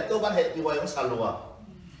ยมแบบตัวบันเหตุที่ว่ายังสลัว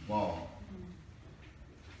มอ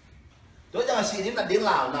ตัวจังสีดิ้งนัดดิ้ง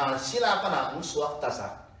ลาวน่ะศิลาปนะองสวกตาสั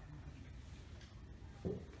ก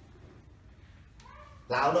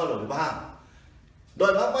ลาวนอนหรือบ้างโด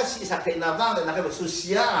ยมากว่าสีสักเทนาบ้างเลยนะครับสุเ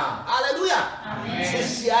สียฮาเลลูยาสุ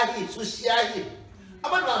เสียอีอา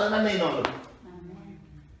มันว่านั่นไม่นอนหรอก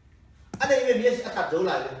อันนี้ไม่มีอะไรตัดโจ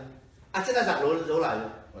ลายเลยอาจจะได้สักโจลายเล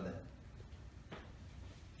ย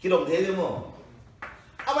กิโลเมตรเลยมั้ง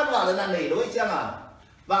อามันว่านั่นนี่รู้จังอ่ะ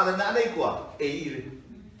ว่านั่นนี่กว่าเอ้ย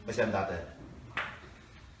ไม่ใช่ตัดเลย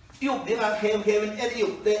yêu đi ngang khem khem em yêu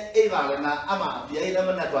để vào là na ama phía đó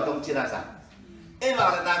mình là tòa tông chi na sa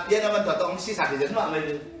vào là phía đó mình tòa tông si sa thì dẫn vào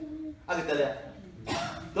mình cái đó là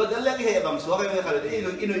tôi đến lấy cái hệ bằng số cái cái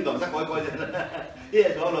in bằng sắc coi coi cái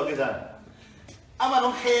đó là cái gì ama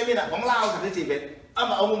nó khem đi nè bóng lao thật cái gì vậy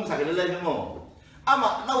ama ông sa cái lên cái mồ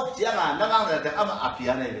ama nấu chỉ là nó ngang là ama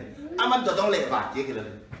phía này ama tòa tông lệ vả chỉ cái đó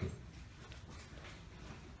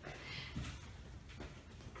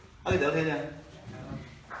cái đó thế nha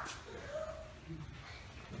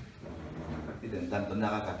dan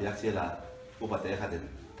tenaga kapiak sila upate ka din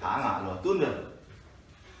thanga lo tun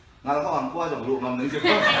ngal ko ang kwa jong lu ngam ning sipo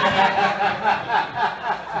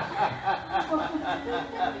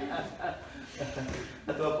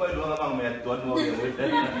to ko lu ngam me tuan mo ye we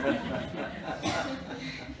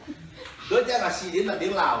do ja nga si din na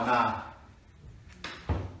ding lao na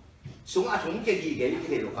sung a thung ke gi ge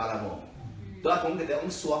ke lo kala mo do a thung ke de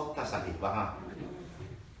ong suak ta sa ki ba ha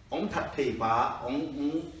ông thật thì bà ông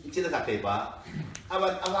chỉ là thật thì bà anh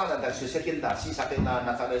là sự sẽ kiến ta si sa kiến ta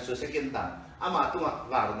là cái sự sẽ kiến ta mà tung à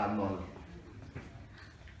vào làm ngon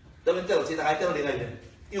tôi mình chờ chỉ là cái tên là gì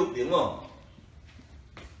yêu tiếng không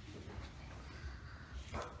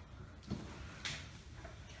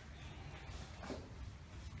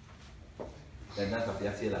nên là cái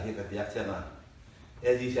việc gì là cái việc gì mà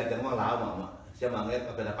cái gì sẽ tiếng mà lão mà sẽ mà nghe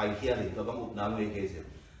cái là bài kia thì tôi có một năm người kia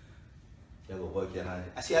Jago boy kian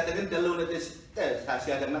Asia tengin telu nete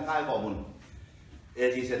Asia tengin nak kai komun.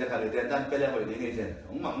 Ji sen nak ada dan pele boy ni sen.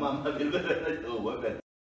 Mam bil tu boy bel.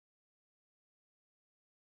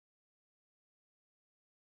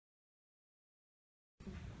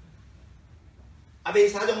 Abi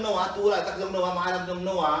sa jong noa tu la tak jong noa ma lam jong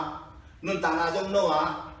noa nun tang na jong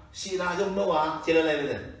noa si na jong noa cila lai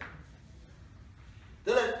bel.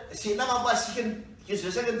 Tu la si na ma ba si ken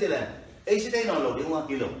kisu sa ken cila. Si dai no lo di wa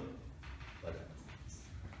kilo.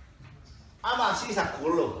 Ama si sa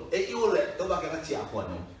kulo, iu le, tu bagai macam apa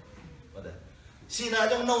ni? Pada, si na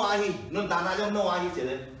jong no ahi, nun tanah jong no ahi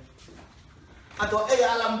cile. Atau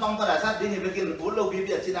alam pang pada saat ini bikin ulo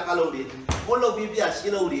bibia si na kalau di, ulo bibia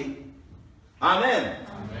silau di. Amen.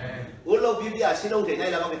 Ulo bibia silau di, ni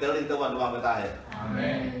lama kita lihat tuan tuan kita है.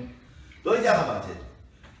 Amen. Doi jangan baca.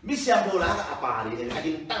 Misiam dola apa hari ini?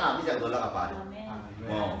 Kajin tengah misiam dola apa hari?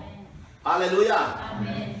 Oh, Haleluya.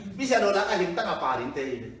 Amen. Misiam dola kajin tengah apa hari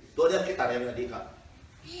ini? Tuh dia kita yang tadi kak,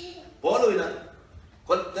 boleh na,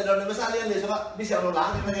 kalau dalam misalnya ni sebab bisa orang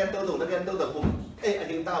lain nak yang tahu pun,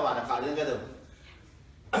 akhirnya tahu ada kalian kata,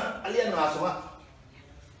 kalian nggak semua,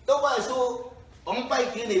 tu bahasu, orang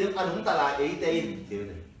pai kini ni anung tala tein,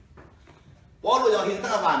 cewek ni, boleh yang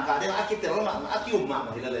kita kawan kalian akit terlalu akium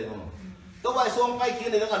mak kita lagi mau, tu bahasu orang pai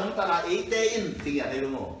kini ni anung tala tein, tinggal lagi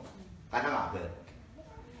mau, kata apa?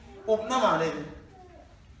 Nama ni.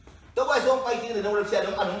 Tôi quay xuống quay kia thì nó xe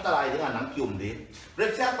nó ăn nó ta lại những ăn nắng kiềm đấy,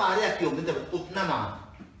 rệp xe pa đấy kiềm đến từ úp nam mà,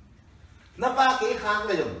 nó ba cái khang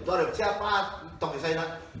này rồi, cho rệp xe pa trong cái xe nó,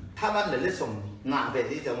 tham ăn để lấy sùng ngả về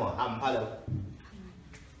đi cho mà ăn pa đâu,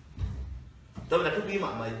 tôi là thứ bí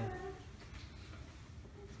mật mày,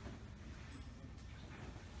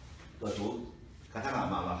 tôi chú, cái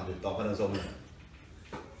thằng mà được tao phải làm xong rồi,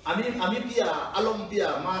 ami pia alom pia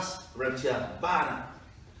mas rệp xe ba nè.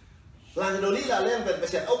 Là đồ lý là lên về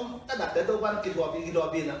sẽ ông đã đặt tới tôi ban kỹ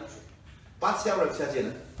thuật viên á, bắt xe rồi xe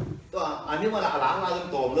chuyện đó, nhưng mà là láng là trong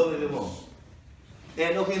tôm đâu đấy không?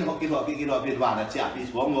 Em nó khi học kỹ thuật viên vào là chả bị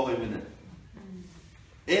xuống ngồi bên này.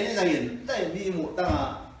 Em là hiện tại đi một tăng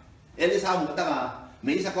à, em đi sao một tăng à,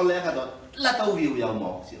 mấy sao con lẽ cả đó là tàu view giàu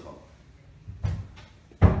mỏ xí không?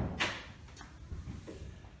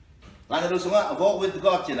 Là đồ xuống á, walk with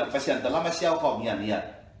God chỉ là phải xem tao làm sao không nhận nhận.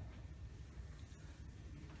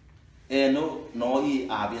 Noi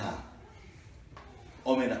abiha.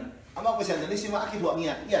 Omena. Ama ko siya ni si ma akidwa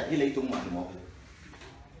niya. Iya hilay tung mo.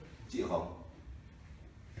 Chị không.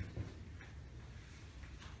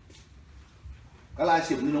 Kala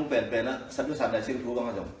sim ni nong pen na sadu sana sim tu bang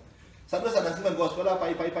ajong. Sadu sana sim gospel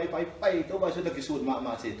pai to ba sudah kisud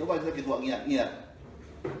ma si to ba sudah kitwa niya.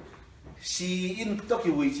 Si in to ki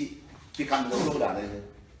wi chi ki kan lo da ne.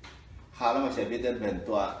 Hala ma se beden pen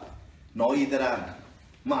to noi teran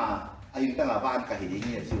ma ayun tanga van ka hidi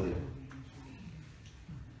ngi siyo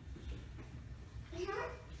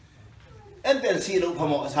en pen si lo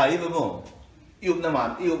phamo sai ba mo iup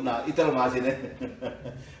na ital ma sin ne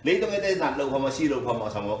lấy tong ete nat lo phamo si lo phamo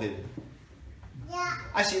samo ki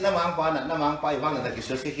asi na mang pa na mang pai wang na ki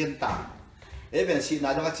so se kin ta e pen si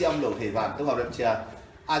na jong ka chiam lo the van to ga rep chia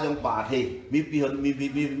a jong pa the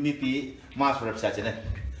mi pi mas rep chia ne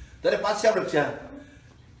tare pa chia rep chia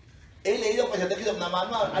lấy đâu phải là cái dòng nam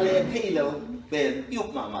mà ale pay đâu bên yêu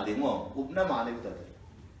mà đi ngô úp nam mà đi vậy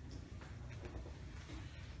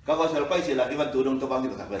ก็ก็เฉลไปเสียละที่วันตัวดงตัวบางที่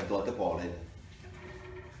ตักเป็นตัวตะปอเลย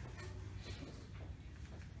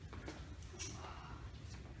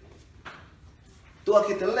ตัว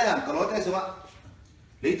คิดแต่แรกก็ร้อยได้สิวะ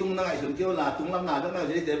หรือตุ้งนั่งไอ้ส่วนเกี่ยวละตุ้งลำนาต้องนั่งจ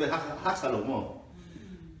ะได้เจอไปฮักสลบมั้ง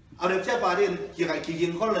เอาเดี๋ยวเจ้าป่าเรียนกี่ยิ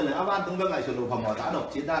งคนเลยเอาบ้านตุ้งเป็นไงส่วนลูกพม่าตาหนก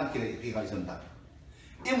จีด้านกี่ไงส่วนตา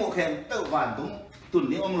ไอ้หมูแข็งเต้าบ้านตุ้งตุ่น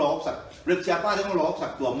นี้องหลอกสักเรื่องเจ้าป่าที่องหลอกสั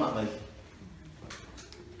กตัวมากเลย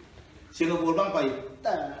สิงคโปร์บ้างไปแ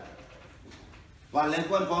ต่วันเล่น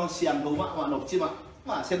ก้อนฟองเสียงดูมากว่าหนกจิ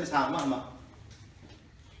มาเส้นทางมาก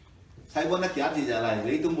ใช้บนนักกีฬาที่จะอะไรห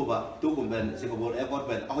รือตุ้งบุบะตุ้งผมเป็นสิงคโปร์แอร์พอร์ตเ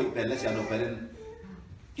ป็นเอาอีกเป็นและเสียงดูเป็น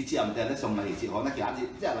กิจกรรมแต่และส่งมาอีกสิของนักกีฬาที่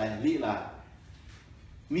จะอะไรนี่ล่ะ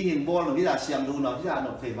มีหินบอลหรือที่จะเสียงดูเนาะที่จะหน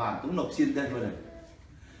กไฟบ้านตุ้งหนกชินได้เลย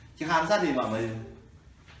ที่หานซะดีมากเลย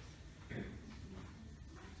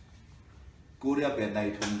กูเรียกเป็นใน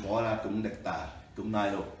ทุนเพราะนะตุ้งเด็กตาตุ้งนาย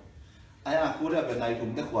โลไอ้กูเรียกเป็นในทุน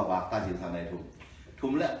แต่ขวาบากตาจิตทางในทุ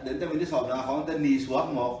นและเดินแต่เป็นที่สอบนะของแต่นีสวม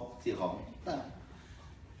หมอกสิของ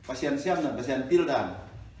เปอร์เซ็นต์เสียมนั่นเปอร์เซ็นต์ตีระดับ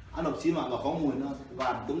อันดับชี้มาของมูลเนาะบา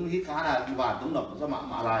ทตุ้งฮิค้าได้บาทตุ้งดอกสมัคร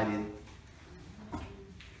มาลายดิ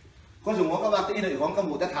ก็สมมติว่าตีหนึ่งของก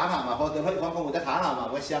มูแต่ฐานหามาพอเติมให้ของกมูแต่ฐานหามา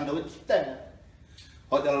ไว้เสียมเดี๋ยวแต่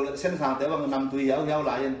พอจะเส้นทางแต่ว่านำตัวเยาวห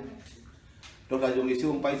ลายตัวการยงในช่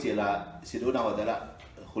วงไปเสียละสิดูนาวแต่ละ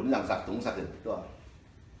ขุนหลังสักตุ้งสักถึงตัว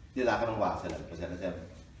นี่ลาขนมหวานเสร็จแล้วเปอร์เซ็นต์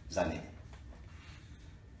สันนี่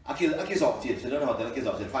อากิสอบจีบเสร็จแล้วเราแต่ละกิส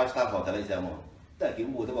อบเสร็จ5 star ของแต่ละเจ้าหมดแต่กิน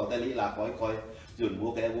บูจะบอกแต่ลีลาคอยจุนบู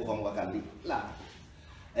แกบูของว่ากันลีลา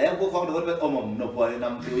บูของโดนเป็นอมหนบพวยน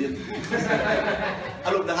ำดูยันอา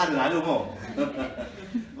รมณ์ทหารหนาดูมั้ง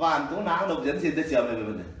หวานตุ้งน้ำหนบยันสินได้เจียวเลยเ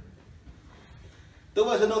ป็นตัว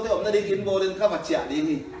ว่าสนุกแต่อมได้กินโบเดนข้ามาเจียดี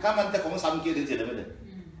นี่ข้ามันแต่ของซ้ำกี่ถึงเจียเลย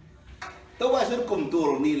ตัวว่าฉันกลุ่มตัว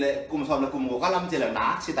นี่แหละกลุ่มซ้อมและกลุ่มหัวข้าล้ำเจียหนา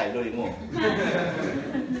สิไตเลยมั้ง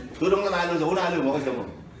ตัวตรงนั้นนายเราโหนายเลยมั้งก็จะมั้ง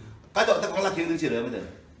ก็จะแต่ของลักกี้ถึงเจียเลยไม่ได้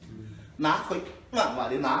หนาค่อยมา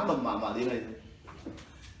ดีหนาลมมาดีเลย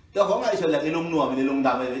เจ้าของไอ้ส่วนใหญ่ไอ้ลงหนัวไอ้ลงด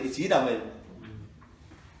ำไอ้สีดำไอ้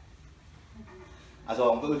อาสอ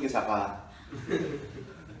งก็คือกิจสักา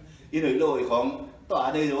อีหนึ่งโลอีของตัวอั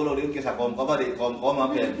นนี้โลเรื่องกิจสักกรมก็มาดีกรมก็มา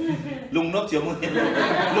เป็นลุงนับเฉียวมือ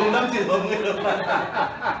ลุงนับเฉียวมือ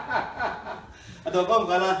ตัวก้ม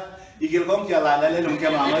กันละอีกเกี่ยวก้มเกี่ยวอะไรเลยลุงเกี่ย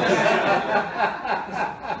วมาเลย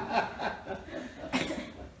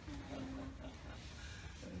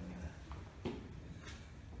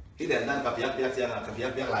ที่เด่นนั่นกับยักษ์เสียงกับยั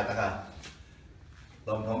กษ์ลายตะการล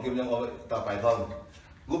องท้องกิมยังเอาต่อไปท้อง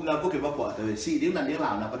กุมนั้นกูคิดว่าปวดเลยสี่ดิ้งนั่นดิ้งห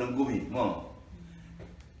ลังนะประดมกุมหินมั้ง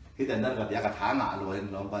ที่เด่นนั่นกับยักษ์กระถางหนาเลย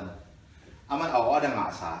ลองกันอามันเอาอะไรหนา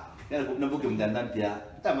สาแค่กุมนั้นกูกิมเด่นนั่นเดีย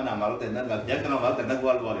แต่มันนำมาแล้วเด่นนั่นกับยักษ์ก็นำมาแล้วเด่นนั่นวั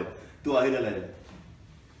วเลยตัวให้เลย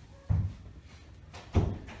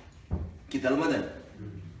คิดถึงมั้ยเนี่ย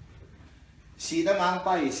สีน้ำมันไป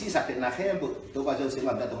สีสักเป็นนักแข่งบุตัวก็จะสิ่งแบ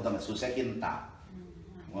บนั้นตรงนั้นสุดแสกินตา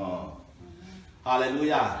ฮาเลลู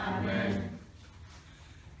ยา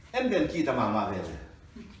เอ็มเป็นกี่ตมามาเลย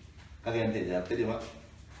ก็เรียนเดี๋ยวที่ดีว่า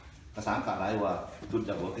ภาษาอังกฤษอะไรว่าทุนจ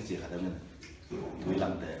ะบอกที่เสียขาดเงินวิลั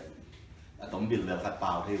งแต่ต้องบินเรือขัดเปล่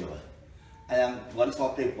าที่เลยไอ้ยังวันสอ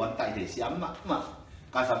บที่วันไต่ที่เสียมาก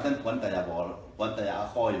การสำคัญวันไต่ยาบอลวันไต่ยา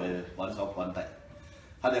คอยไปวันสอบวันไต่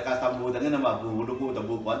ถ้าเดี๋ยวการทำบูแต่เงี้ยนะว่าบูดูบูแต่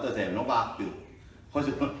บูวันแต่แสงน้องบากอยู่เขา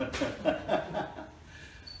สุด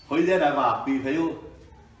เฮ้ยเดี๋ยวนะบากปีพายุ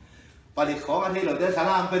ปฏิขอกันที่เราได้สา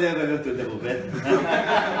รามไปเดินไปจุดจะบุกเป็น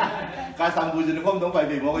การทำบุญจะได้พ้องต้องไป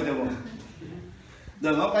ปีโมก็จะบุกเดิ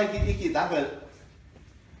นเขาไปกี่ตาไป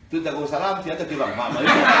จุดจะกูสารามเสียจะกี่หลังมาไหม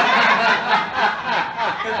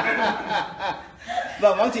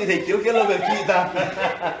บางทีเด็กเขียวเขียวเราเป็นกี่ตา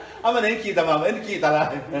เอามาเนี่ยกี่ตามาเป็นกี่ตาอะไร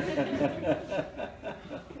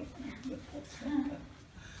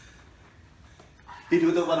ที่ดู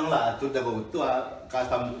ตัวมันหลักจุดจะกูตัวการ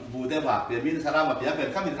ทำบูเตบากเดี๋ยวมีสาระมาเปียเป็น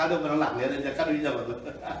ข้ามีข้าดูมันหลักเลยจะข้าดูจะแบบ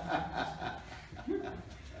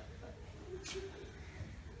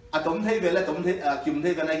อะตมเทเป็นแล้วตมเทกิมเท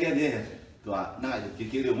เป็นอะไรเงี้ยนี่ตัวน่าจะคิ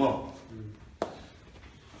ดดูมั้ง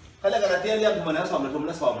เขาเรียกกันเตี้ยเรียมทุกมันแล้วสอบเลยทุกมัน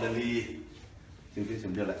แล้วสอบเลยดีสิ่งที่ส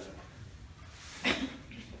มเด็จแหละ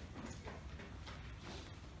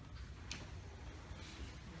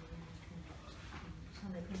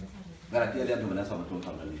การเตี้ยเรียมทุกมันแล้วสอบเลยทุก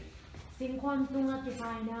มันเลยสิ่งความตุงอธิบ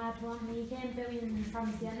ายนาทวงมีแค่เปวินค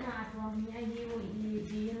ำเสียนาทวงมีไอฮิวอี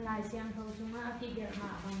จีนลายเสียงเขาตุงอธิเดียร์ม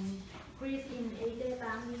าบังคริสอินเอเตต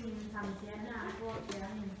ามมีคำเสียนาทวงเสีย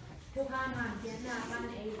งทุกข้ามานเสียนาบ้าน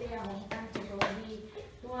เอเตของตั้งเจโรดี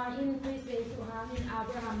ตัวอินคริสเอสุฮามินอาเบ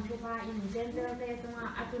รัมทุกข้าอินเจนเตอร์เตตุง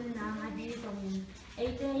อาตุนนางอดีตรงเอ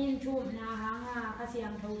เตอินชูบนาหางาขเสีย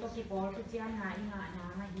งเขาตะกี้ปอลทุกเสียงหาอิงานา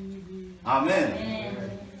งอดีอาเมน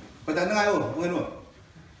phải tận ngay không quên rồi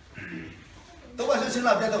tôi bao giờ xin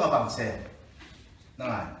làm cho tôi bằng xe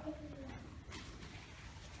này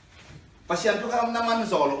pasien tu kan naman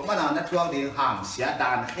zolok mana na tuang di ham sia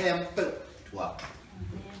dan hem tu tua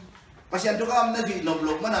pasien tu kan na vi nom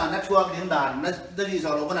lok mana na tuang di dan na di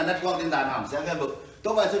zolok mana na tuang di dan ham sia kan bu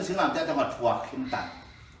to ba sun sin lam ta ma tua kim ta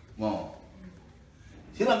mo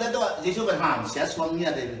sin lam ta to Giêsu kan ham sia suang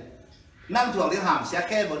nia de nang tuang di ham sia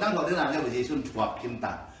ke bu nang tuang di dan ne bu Giêsu tua kim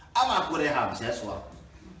ta ama ku de ham sia suang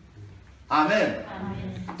amen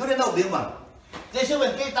tu de no bi ma Giêsu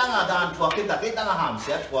kan ke tang a dan tua kim ta ke tang a ham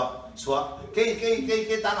sia tua suốt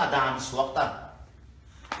cái tăng là đàn suốt ta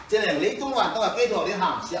cho nên lấy tung loạn tao là cái đồ đến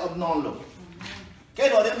hàng sẽ ôm non luôn cái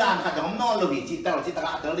đồ đến đàn cả ôm non luôn vì chị tao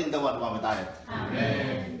tao lên tao vào người ta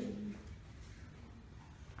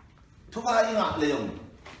thuốc ai ngạ liền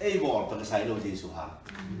ai bỏ tao sai luôn gì số hàng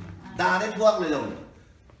đàn đến thuốc liền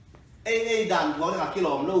ai đàn thuốc là cái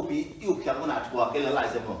lồng lâu bị yêu khiển con nào thuốc cái là lại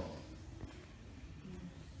xem không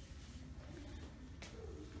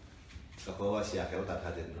kalau wasia kalau tak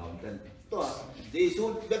hadir nonton, tu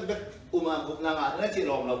Yesus bek umam nanga, nanti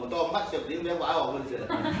rom rom tu mat siap dia bek awak pun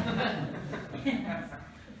siapa.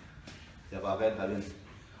 Siapa kan kalian?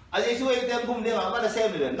 Yesus itu yang kum dia apa ada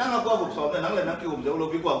sem dia, nang aku buat som, nang le nang kium jauh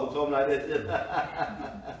lebih kuat buat som lagi.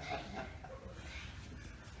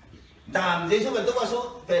 Dan Yesus itu masuk,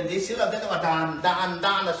 pen Yesus lah dia tu dan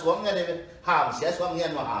lah suangnya dia ham sia suangnya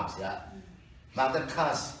mah ham sia, makan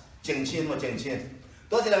khas cengcin mah cengcin.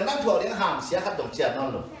 Tôi chỉ là năng thuộc đến hàm sẽ khát đồng tiền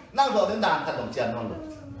non rồi, năng thuộc đến đàn khát đồng tiền non rồi,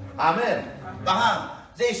 amen. Và hàng,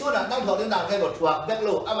 Giêsu là năng thuộc đến đàn cái bột thuộc biết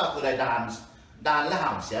luôn, ama của đại đàn là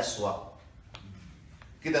hàm sẽ xuống.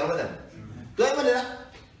 Kita nói thế, tôi mới nói,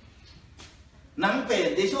 nắng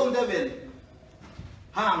về Giêsu ông ta về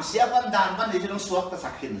hàm sẽ văn đàn văn Giêsu nó xuống ta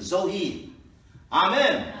sạc hình dâu y,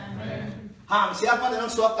 amen. Hàm sẽ văn nó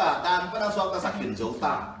xuống cả đàn văn nó xuống ta sạc hình dâu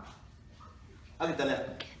ta, anh ta này.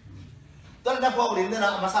 Tuan dah faham ini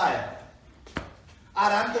nak masalah.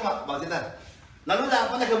 Aran tu mak bagi kita. Lalu dah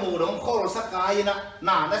apa nak kemu dong? Kalau sakai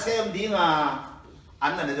na sem di nga,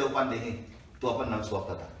 anda ni jauh pandai ni. Tua pun nak suap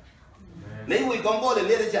kata. Lewi kombo le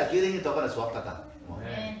le dia kiri ni tua pun nak suap kata.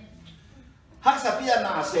 Hak sapia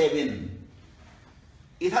na sebin.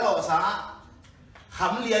 Ithalo sa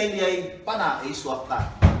ham liai pana suap kata.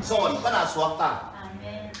 Son pana suap kata.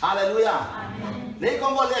 Haleluya. Lấy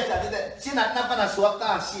con bò lấy chả thế, xin ăn năm pana suak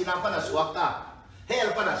ta, xin năm pana suak ta,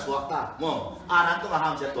 hell pana suak ta, mo, aran tu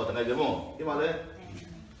maham siapa tu tengah demo, di mana le?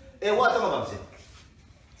 What tu maham sih?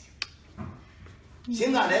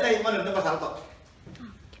 Xin nggak ada yang mana tu pasal tu.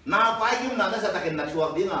 Na pai kim na saya takin na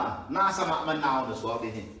suak di na sama menau na suak di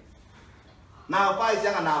ni. Na pai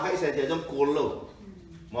jangan na pai saya jom kulo,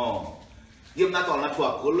 mo, kim na tu na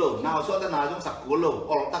suak kulo, na suak tu na jom sak kulo,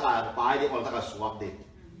 orang tak ada pai di orang tak ada suak di.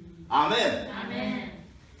 Amen. Amen.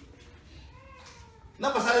 Na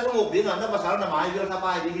pasal itu ngobing, na pasal na mai biar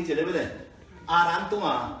sampai di sini betul. Aran tu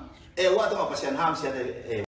mah, ewa tu mah pasien ham siapa